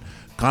moment.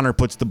 Connor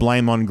puts the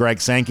blame on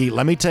Greg Sankey.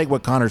 Let me take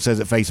what Connor says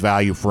at face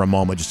value for a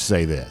moment just to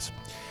say this.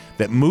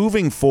 That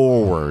moving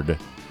forward,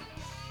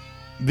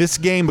 this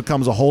game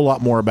becomes a whole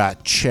lot more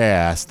about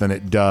chess than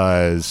it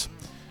does,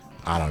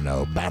 I don't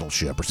know,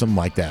 Battleship or something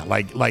like that.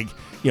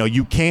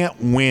 You can't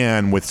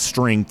win with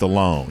strength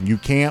alone. You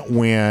can't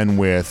win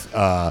with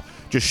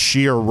just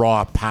sheer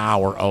raw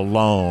power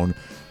alone.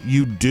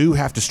 You do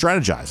have to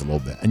strategize a little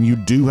bit, and you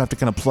do have to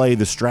kind of play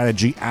the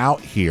strategy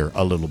out here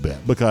a little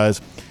bit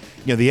because,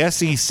 the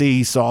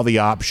SEC saw the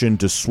option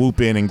to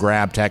swoop in and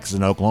grab Texas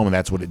and Oklahoma, and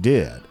that's what it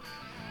did.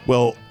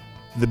 Well,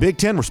 the Big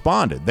Ten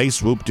responded. They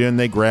swooped in,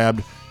 they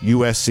grabbed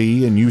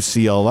USC and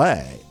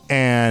UCLA,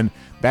 and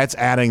that's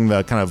adding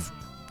the kind of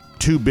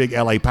 2 big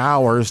LA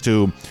powers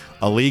to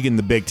a league in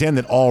the Big Ten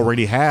that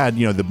already had,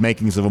 the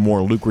makings of a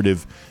more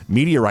lucrative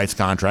media rights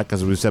contract,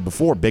 because as we said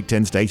before, Big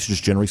Ten states,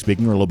 just generally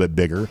speaking, are a little bit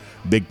bigger.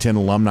 Big Ten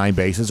alumni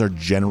bases are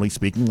generally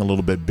speaking a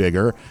little bit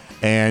bigger,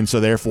 and so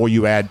therefore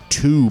you add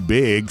 2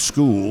 big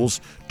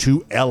schools,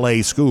 2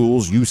 LA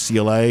schools,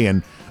 UCLA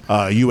and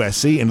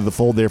USC, into the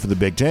fold there for the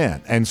Big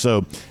Ten. And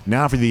so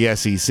now for the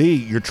SEC,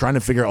 you're trying to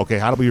figure out, okay,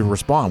 how do we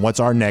respond? What's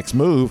our next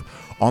move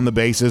on the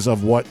basis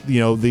of what,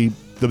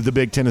 the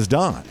Big Ten has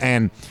done?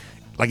 And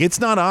it's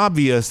not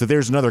obvious that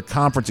there's another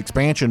conference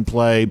expansion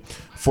play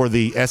for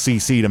the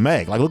SEC to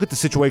make. Look at the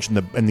situation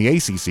in the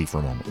ACC for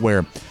a moment,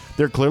 where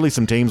there are clearly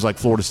some teams like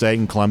Florida State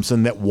and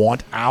Clemson that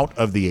want out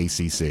of the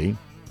ACC.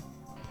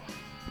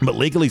 But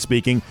legally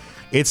speaking,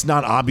 it's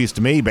not obvious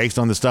to me, based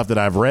on the stuff that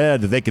I've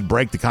read, that they could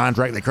break the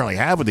contract they currently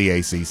have with the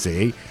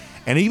ACC.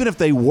 And even if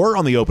they were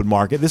on the open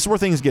market, this is where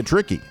things get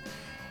tricky.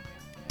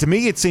 To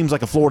me, it seems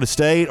like a Florida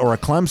State or a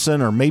Clemson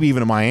or maybe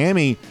even a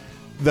Miami,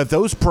 that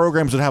those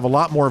programs would have a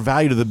lot more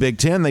value to the Big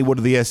Ten than they would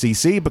to the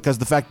SEC, because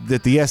the fact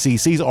that the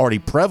SEC is already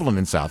prevalent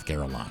in South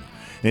Carolina.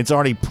 And it's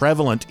already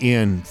prevalent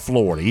in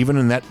Florida, even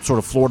in that sort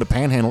of Florida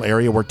panhandle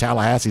area where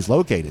Tallahassee's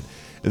located.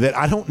 That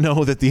I don't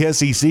know that the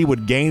SEC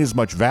would gain as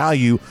much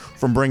value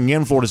from bringing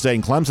in Florida State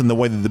and Clemson the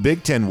way that the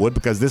Big Ten would,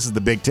 because this is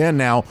the Big Ten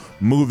now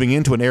moving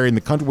into an area in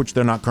the country which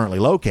they're not currently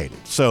located.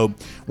 So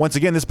once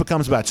again, this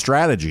becomes about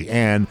strategy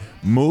and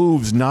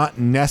moves not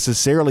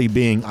necessarily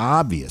being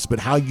obvious, but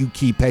how you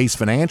keep pace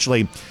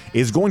financially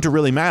is going to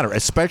really matter,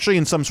 especially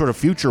in some sort of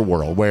future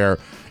world where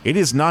it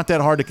is not that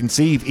hard to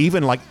conceive,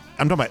 even I'm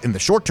talking about in the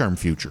short-term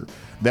future,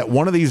 that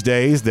one of these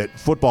days that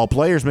football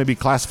players may be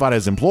classified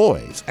as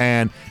employees.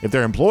 And if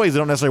they're employees, they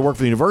don't necessarily work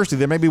for the university.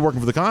 They may be working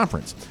for the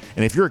conference.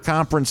 And if you're a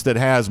conference that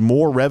has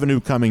more revenue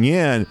coming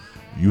in,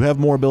 you have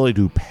more ability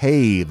to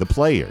pay the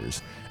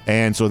players.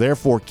 And so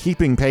therefore,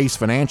 keeping pace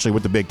financially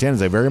with the Big Ten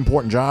is a very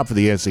important job for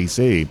the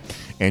SEC.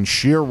 And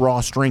sheer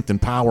raw strength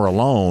and power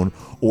alone,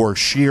 or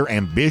sheer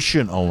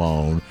ambition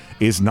alone,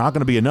 is not going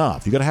to be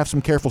enough. You got to have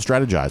some careful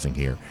strategizing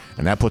here,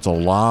 and that puts a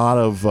lot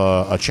of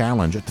a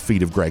challenge at the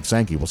feet of Greg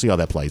Sankey. We'll see how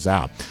that plays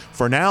out.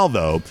 For now,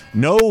 though,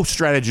 no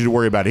strategy to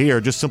worry about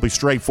here, just simply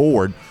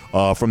straightforward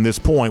from this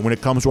point when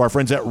it comes to our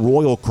friends at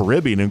Royal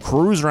Caribbean and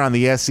cruise around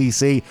the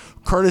SEC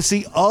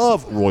courtesy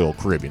of Royal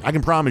Caribbean. I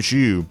can promise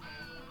you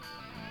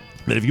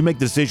that if you make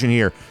the decision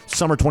here,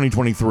 summer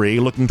 2023,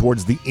 looking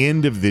towards the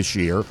end of this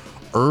year,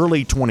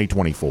 early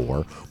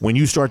 2024, when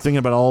you start thinking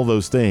about all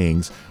those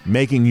things,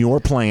 making your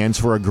plans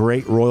for a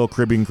great Royal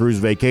Caribbean cruise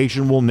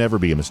vacation will never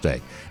be a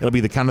mistake. It'll be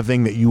the kind of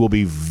thing that you will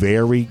be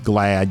very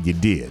glad you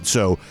did.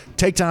 So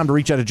take time to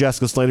reach out to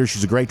Jessica Slater.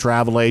 She's a great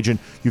travel agent.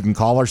 You can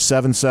call her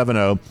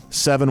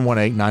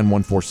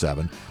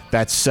 770-718-9147.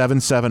 That's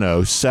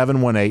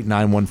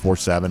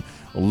 770-718-9147.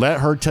 Let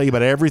her tell you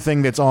about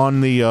everything that's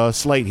on the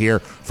slate here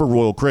for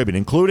Royal Caribbean,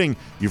 including,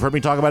 you've heard me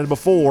talk about it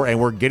before, and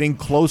we're getting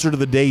closer to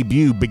the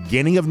debut,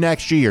 beginning of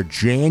next year,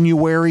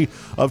 January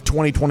of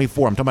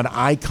 2024. I'm talking about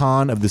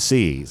Icon of the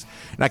Seas.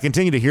 And I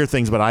continue to hear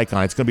things about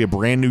Icon. It's going to be a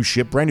brand new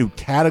ship, brand new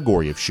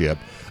category of ship,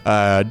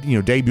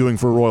 debuting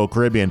for Royal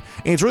Caribbean.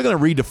 And it's really going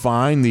to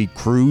redefine the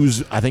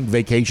cruise, I think,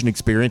 vacation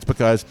experience,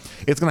 because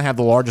it's going to have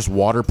the largest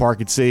water park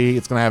at sea.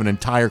 It's going to have an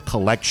entire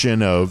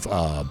collection of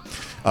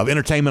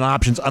entertainment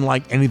options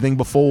unlike anything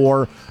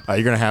before.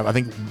 You're going to have, I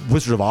think,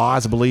 Wizard of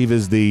Oz, I believe,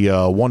 is the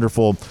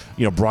wonderful,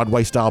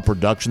 Broadway-style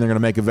production they're going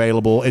to make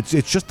available. It's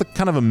just the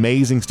kind of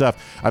amazing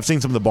stuff. I've seen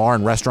some of the bar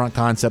and restaurant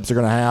concepts they're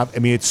going to have. I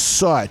mean, it's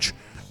such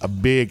a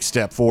big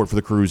step forward for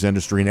the cruise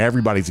industry, and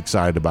everybody's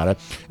excited about it.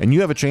 And you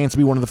have a chance to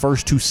be one of the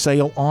first to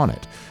sail on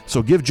it.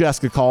 So give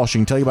Jessica a call. She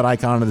can tell you about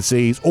Icon of the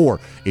Seas.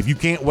 Or if you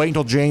can't wait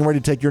until January to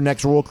take your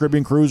next Royal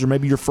Caribbean cruise, or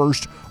maybe your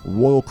first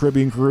Royal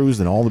Caribbean cruise,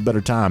 then all the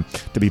better time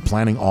to be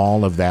planning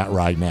all of that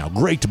right now.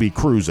 Great to be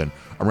cruising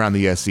around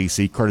the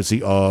SEC,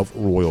 courtesy of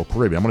Royal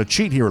Caribbean. I'm going to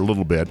cheat here a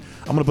little bit.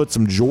 I'm going to put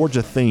some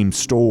Georgia-themed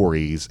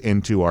stories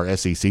into our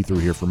SEC through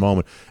here for a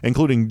moment,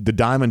 including the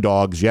Diamond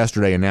Dogs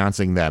yesterday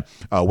announcing that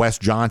Wes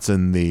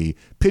Johnson, the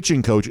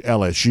pitching coach at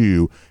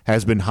LSU,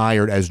 has been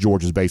hired as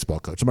Georgia's baseball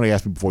coach. Somebody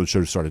asked me before the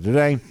show started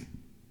today,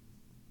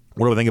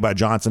 what do I think about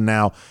Johnson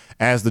now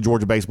as the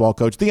Georgia baseball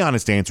coach? The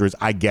honest answer is,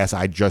 I guess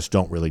I just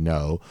don't really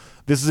know.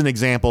 This is an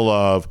example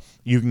of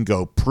you can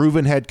go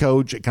proven head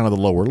coach at kind of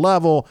the lower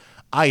level.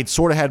 I had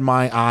sort of had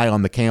my eye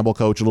on the Campbell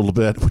coach a little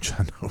bit, which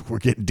I know we're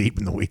getting deep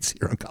in the weeds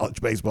here on college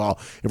baseball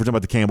if we're talking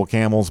about the Campbell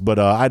Camels, but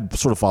I'd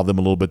sort of followed them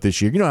a little bit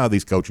this year. You know how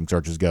these coaching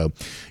searches go.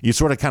 You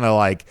sort of kind of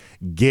like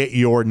get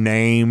your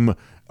name,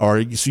 or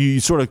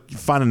you sort of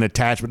find an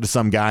attachment to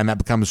some guy, and that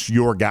becomes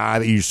your guy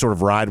that you sort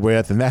of ride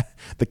with. And that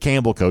the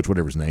Campbell coach,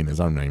 whatever his name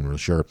is, I'm not even really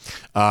sure.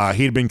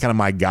 He had been kind of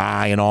my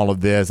guy in all of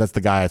this. That's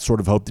the guy I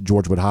sort of hoped that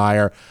Georgia would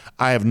hire.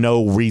 I have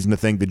no reason to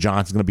think that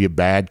Johnson's going to be a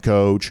bad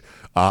coach.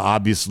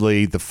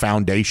 Obviously, the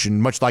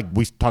foundation, much like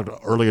we talked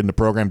earlier in the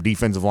program,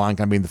 defensive line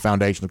kind of being the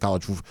foundation of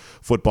college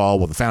football.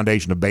 Well, the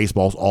foundation of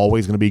baseball is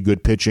always going to be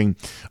good pitching.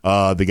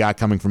 The guy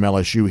coming from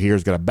LSU here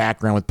has got a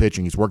background with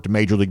pitching. He's worked in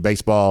Major League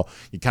Baseball.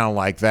 You kind of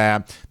like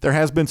that. There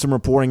has been some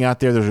reporting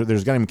out there.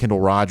 There's a guy named Kendall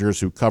Rogers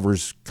who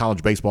covers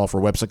college baseball for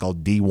a website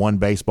called D1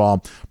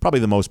 Baseball, probably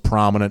the most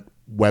prominent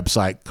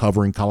website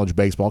covering college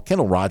baseball.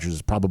 Kendall Rogers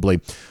is probably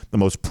the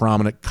most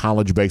prominent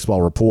college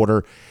baseball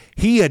reporter.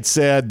 He had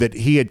said that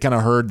he had kind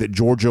of heard that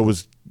Georgia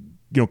was,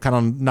 kind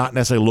of not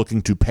necessarily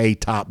looking to pay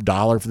top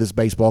dollar for this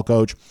baseball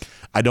coach.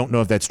 I don't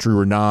know if that's true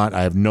or not.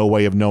 I have no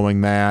way of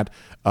knowing that.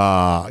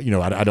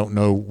 I don't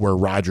know where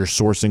Rogers'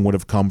 sourcing would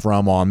have come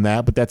from on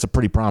that, but that's a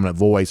pretty prominent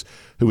voice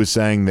who was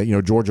saying that,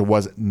 Georgia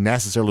wasn't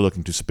necessarily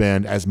looking to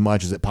spend as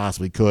much as it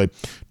possibly could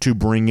to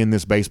bring in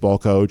this baseball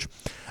coach.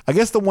 I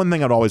guess the one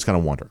thing I'd always kind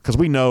of wonder, because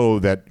we know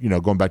that,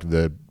 going back to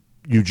the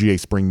UGA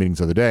spring meetings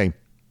the other day,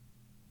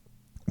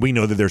 we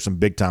know that there's some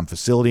big-time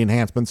facility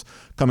enhancements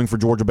coming for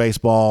Georgia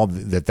baseball,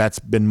 that's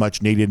been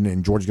much needed,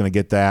 and Georgia's going to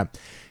get that.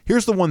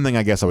 Here's the one thing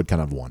I guess I would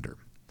kind of wonder.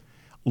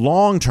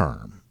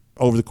 Long-term,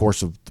 over the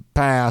course of the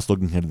past,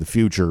 looking ahead to the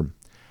future,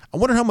 I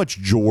wonder how much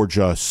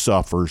Georgia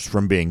suffers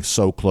from being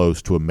so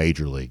close to a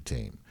major league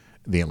team,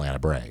 the Atlanta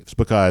Braves,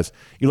 because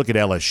you look at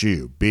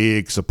LSU,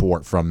 big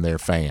support from their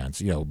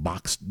fans.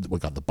 We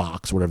got the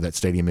box, whatever that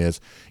stadium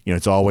is.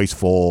 It's always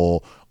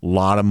full. A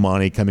lot of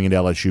money coming into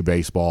LSU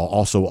baseball.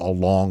 Also, a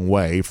long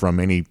way from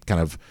any kind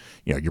of,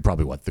 you're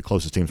probably the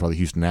closest team's probably the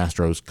Houston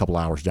Astros, a couple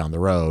hours down the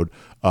road.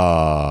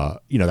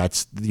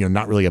 That's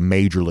not really a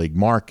major league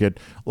market.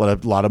 A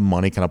lot of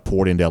money kind of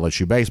poured into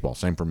LSU baseball.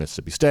 Same for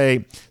Mississippi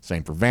State.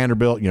 Same for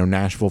Vanderbilt.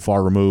 Nashville,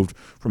 far removed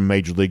from a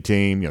major league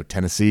team.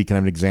 Tennessee, kind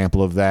of an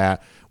example of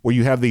that, where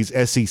you have these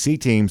SEC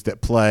teams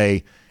that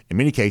play, in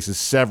many cases,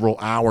 several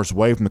hours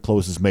away from the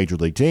closest major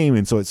league team.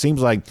 And so it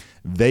seems like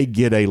they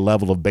get a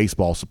level of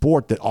baseball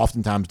support that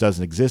oftentimes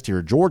doesn't exist here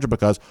in Georgia,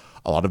 because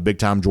a lot of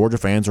big-time Georgia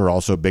fans are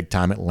also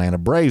big-time Atlanta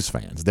Braves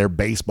fans. Their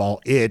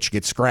baseball itch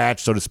gets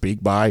scratched, so to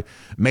speak, by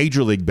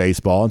Major League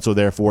Baseball. And so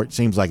therefore it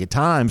seems like at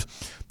times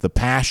the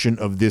passion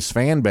of this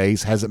fan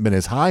base hasn't been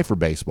as high for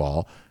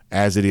baseball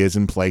as it is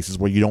in places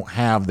where you don't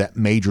have that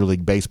Major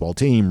League Baseball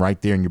team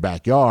right there in your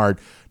backyard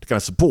to kind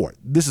of support.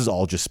 This is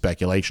all just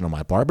speculation on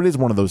my part, but it is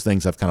one of those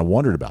things I've kind of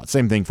wondered about.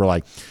 Same thing for,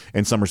 like,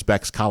 in some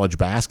respects, college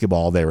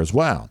basketball there as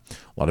well.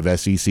 A lot of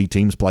SEC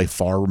teams play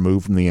far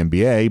removed from the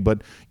NBA,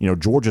 but,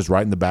 Georgia's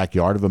right in the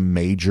backyard of a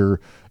major,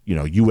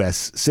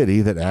 U.S.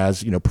 city that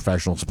has,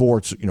 professional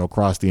sports,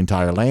 across the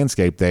entire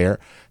landscape there.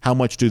 How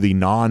much do the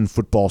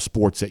non-football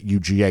sports at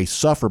UGA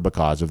suffer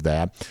because of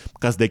that?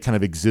 Because they kind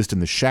of exist in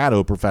the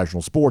shadow of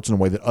professional sports in a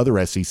way that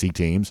other SEC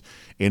teams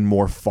in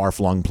more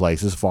far-flung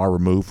places, far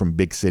removed from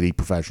big city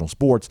professional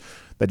sports,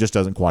 that just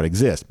doesn't quite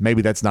exist.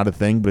 Maybe that's not a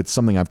thing, but it's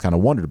something I've kind of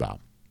wondered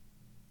about.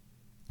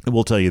 And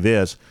we'll tell you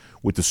this,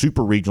 with the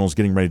super regionals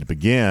getting ready to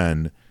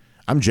begin,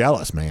 I'm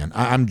jealous, man.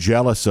 I'm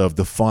jealous of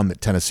the fun that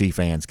Tennessee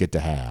fans get to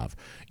have.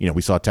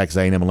 We saw Texas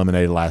A&M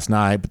eliminated last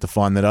night, but the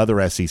fun that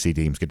other SEC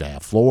teams get to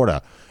have.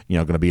 Florida,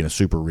 going to be in a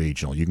super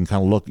regional. You can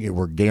kind of look,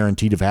 we're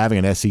guaranteed of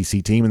having an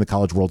SEC team in the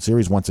College World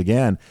Series once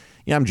again.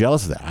 I'm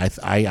jealous of that.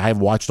 I've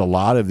watched a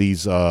lot of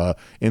these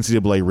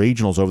NCAA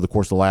regionals over the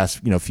course of the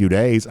last few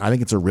days. I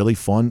think it's a really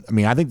fun.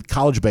 I think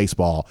college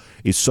baseball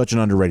is such an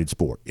underrated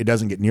sport. It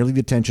doesn't get nearly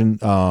the attention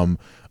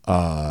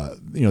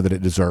that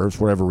it deserves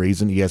for whatever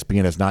reason.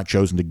 ESPN has not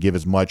chosen to give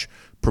as much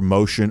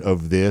promotion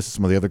of this,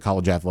 some of the other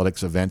college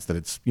athletics events that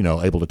it's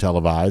able to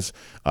televise.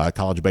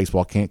 College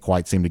baseball can't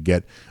quite seem to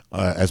get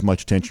as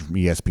much attention from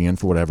ESPN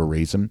for whatever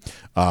reason.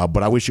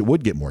 But I wish it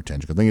would get more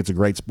attention. I think it's a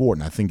great sport,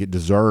 and I think it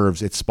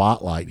deserves its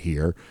spotlight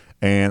here.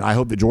 And I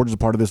hope that Georgia's a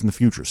part of this in the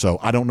future. So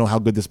I don't know how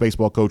good this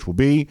baseball coach will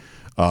be,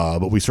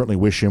 but we certainly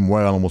wish him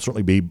well, and we'll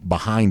certainly be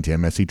behind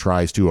him as he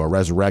tries to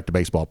resurrect a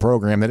baseball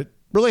program that it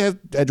really has.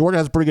 Georgia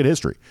has a pretty good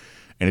history,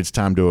 and it's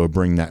time to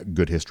bring that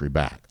good history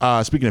back.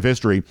 Speaking of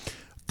history,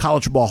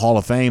 College Football Hall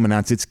of Fame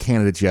announced its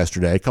candidates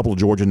yesterday. A couple of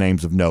Georgia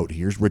names of note.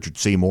 Here's Richard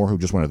Seymour, who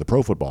just went to the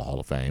Pro Football Hall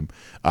of Fame.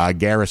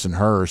 Garrison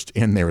Hurst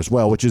in there as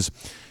well, which is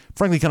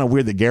frankly kind of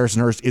weird that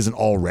Garrison Hurst isn't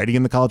already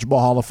in the College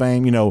Football Hall of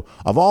Fame.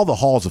 Of all the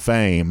Halls of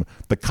Fame,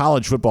 the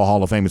College Football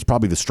Hall of Fame is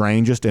probably the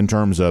strangest in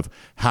terms of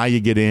how you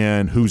get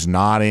in, who's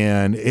not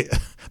in.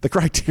 The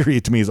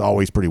criteria to me is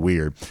always pretty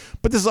weird.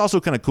 But this is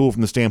also kind of cool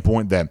from the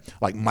standpoint that,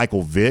 like,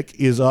 Michael Vick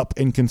is up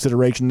in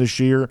consideration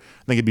this year.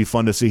 I think it'd be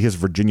fun to see his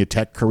Virginia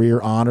Tech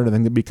career honored. I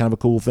think that'd be kind of a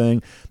cool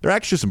thing. There are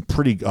actually some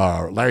pretty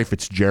Larry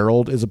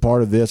Fitzgerald is a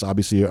part of this,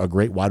 obviously a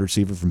great wide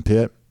receiver from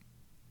Pitt.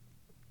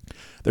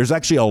 There's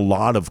actually a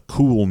lot of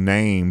cool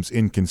names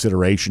in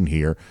consideration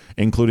here,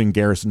 including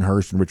Garrison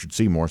Hurst and Richard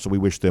Seymour, so we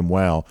wish them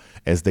well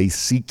as they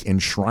seek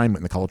enshrinement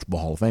in the College Football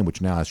Hall of Fame, which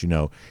now, as you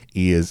know,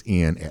 is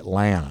in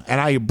Atlanta. And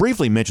I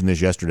briefly mentioned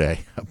this yesterday,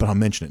 but I'll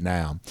mention it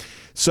now.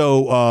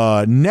 So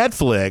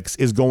Netflix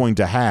is going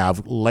to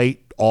have,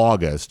 late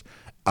August,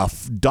 a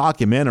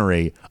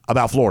documentary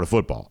about Florida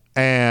football.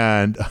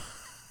 And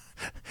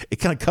it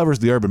kind of covers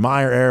the Urban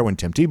Meyer era when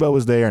Tim Tebow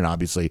was there, and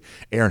obviously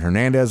Aaron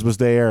Hernandez was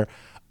there.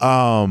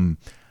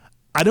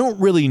 I don't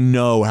really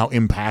know how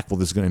impactful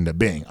this is going to end up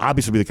being.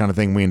 Obviously, it'll be the kind of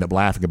thing we end up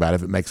laughing about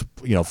if it makes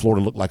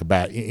Florida look like a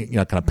bad,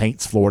 kind of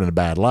paints Florida in a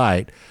bad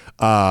light.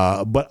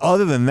 But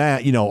other than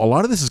that, a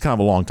lot of this is kind of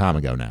a long time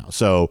ago now.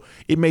 So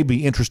it may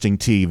be interesting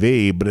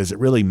TV, but does it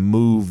really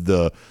move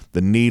the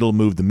needle,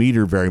 move the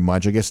meter very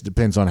much? I guess it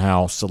depends on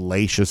how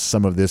salacious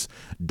some of this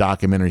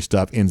documentary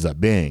stuff ends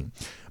up being.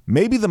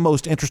 Maybe the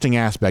most interesting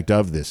aspect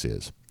of this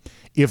is,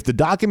 if the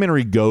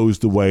documentary goes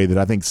the way that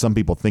I think some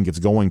people think it's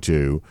going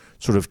to,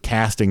 sort of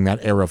casting that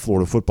era of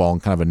Florida football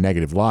in kind of a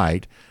negative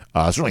light,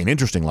 certainly an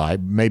interesting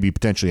light, maybe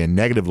potentially a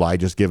negative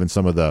light, just given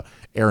some of the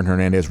Aaron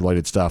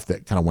Hernandez-related stuff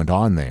that kind of went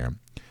on there.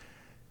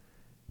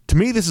 To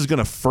me, this is going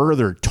to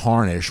further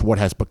tarnish what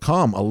has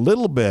become a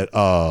little bit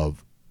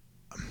of,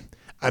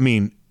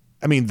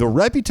 the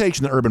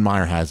reputation that Urban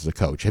Meyer has as a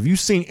coach. Have you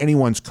seen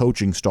anyone's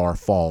coaching star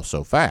fall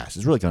so fast?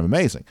 It's really kind of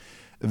amazing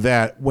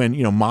that when,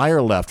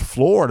 Meyer left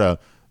Florida,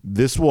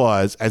 this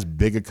was as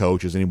big a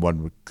coach as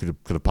anyone could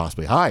have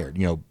possibly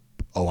hired.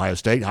 Ohio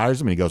State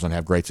hires him, and he goes on to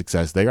have great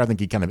success there. I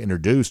think he kind of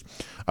introduced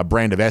a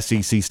brand of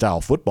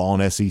SEC-style football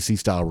and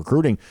SEC-style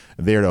recruiting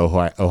there to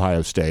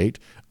Ohio State.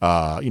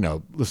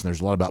 Listen,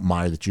 there's a lot about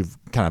Meyer that you've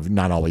kind of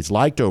not always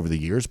liked over the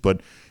years,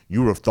 but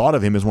you would have thought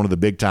of him as one of the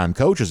big-time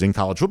coaches in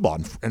college football.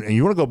 And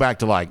you want to go back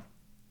to,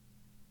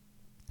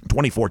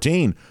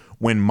 2014,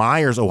 when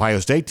Meyer's Ohio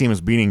State team was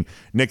beating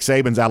Nick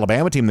Saban's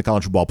Alabama team in the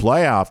college football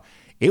playoff.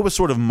 It was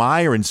sort of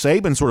Meyer and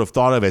Saban sort of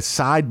thought of as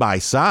side by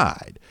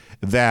side.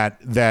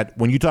 That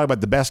when you talk about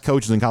the best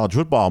coaches in college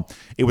football,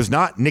 it was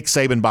not Nick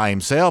Saban by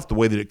himself the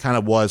way that it kind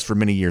of was for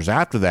many years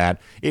after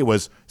that. It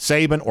was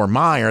Saban or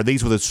Meyer.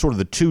 These were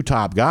the two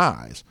top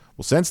guys.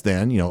 Well, since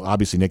then,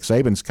 obviously Nick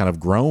Saban's kind of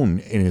grown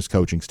in his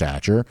coaching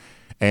stature,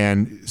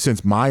 and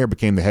since Meyer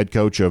became the head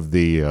coach of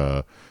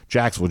the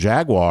Jacksonville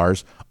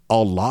Jaguars, a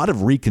lot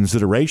of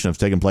reconsideration has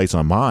taken place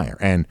on Meyer.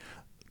 And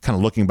kind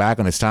of looking back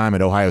on his time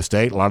at Ohio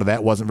State, a lot of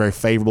that wasn't very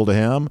favorable to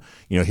him.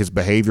 His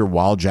behavior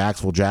while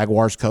Jacksonville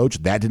Jaguars coach,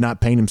 that did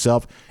not paint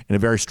himself in a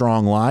very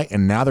strong light.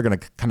 And now they're going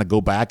to kind of go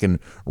back and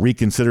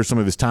reconsider some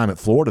of his time at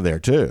Florida there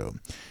too.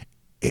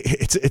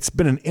 it's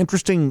been an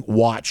interesting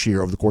watch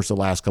here over the course of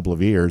the last couple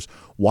of years,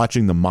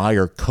 watching the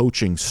Meyer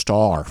coaching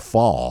star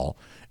fall.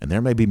 And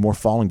there may be more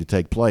falling to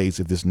take place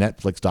if this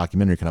Netflix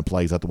documentary kind of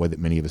plays out the way that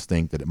many of us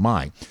think that it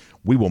might.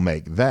 We will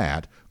make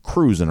that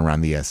cruising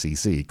around the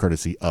SEC,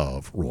 courtesy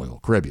of Royal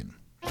Caribbean.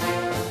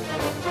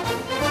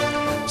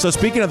 So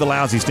speaking of the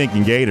lousy,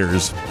 stinking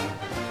Gators,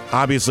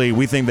 obviously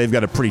we think they've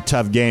got a pretty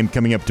tough game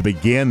coming up to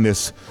begin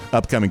this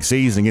upcoming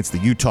season against the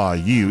Utah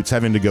Utes,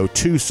 having to go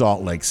to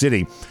Salt Lake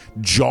City.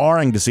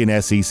 Jarring to see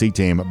an SEC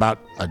team, about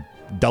a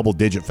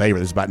double-digit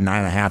favorite. It's about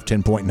 9.5,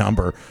 10-point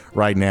number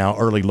right now.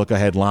 Early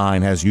look-ahead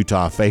line has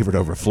Utah favored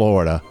over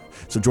Florida.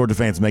 So Georgia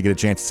fans may get a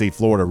chance to see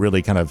Florida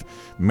really kind of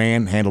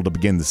manhandle to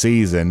begin the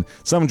season.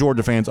 Some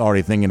Georgia fans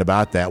already thinking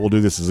about that. We'll do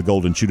this as a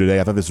golden shoe today.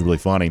 I thought this was really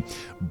funny.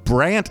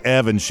 Brant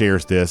Evans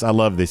shares this. I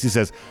love this. He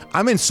says,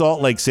 I'm in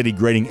Salt Lake City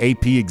grading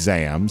AP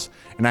exams,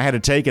 and I had to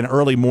take an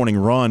early morning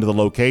run to the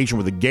location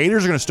where the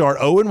Gators are going to start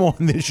 0-1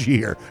 this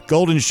year.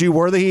 Golden shoe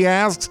worthy, he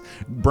asks.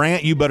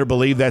 Brant, you better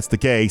believe that's the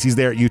case. He's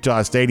there at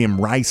Utah Stadium,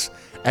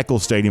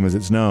 Rice-Eccles Stadium as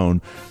it's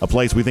known, a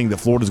place we think that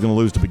Florida's going to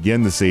lose to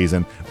begin the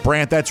season.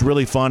 Brant, that's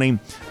really funny.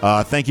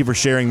 Thank you for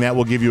sharing that.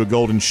 We'll give you a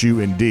golden shoe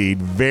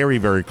indeed. Very,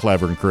 very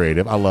clever and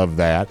creative. I love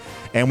that.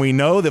 And we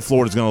know that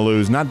Florida's going to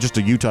lose not just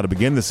to Utah to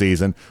begin the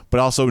season, but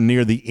also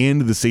near the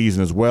end of the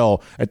season as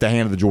well at the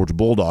hand of the Georgia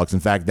Bulldogs. In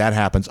fact, that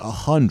happens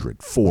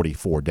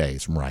 144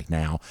 days from right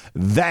now.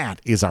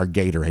 That is our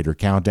Gator Hater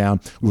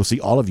Countdown. We will see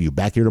all of you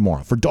back here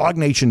tomorrow for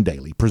DawgNation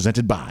Daily,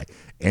 presented by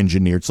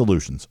Engineered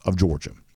Solutions of Georgia.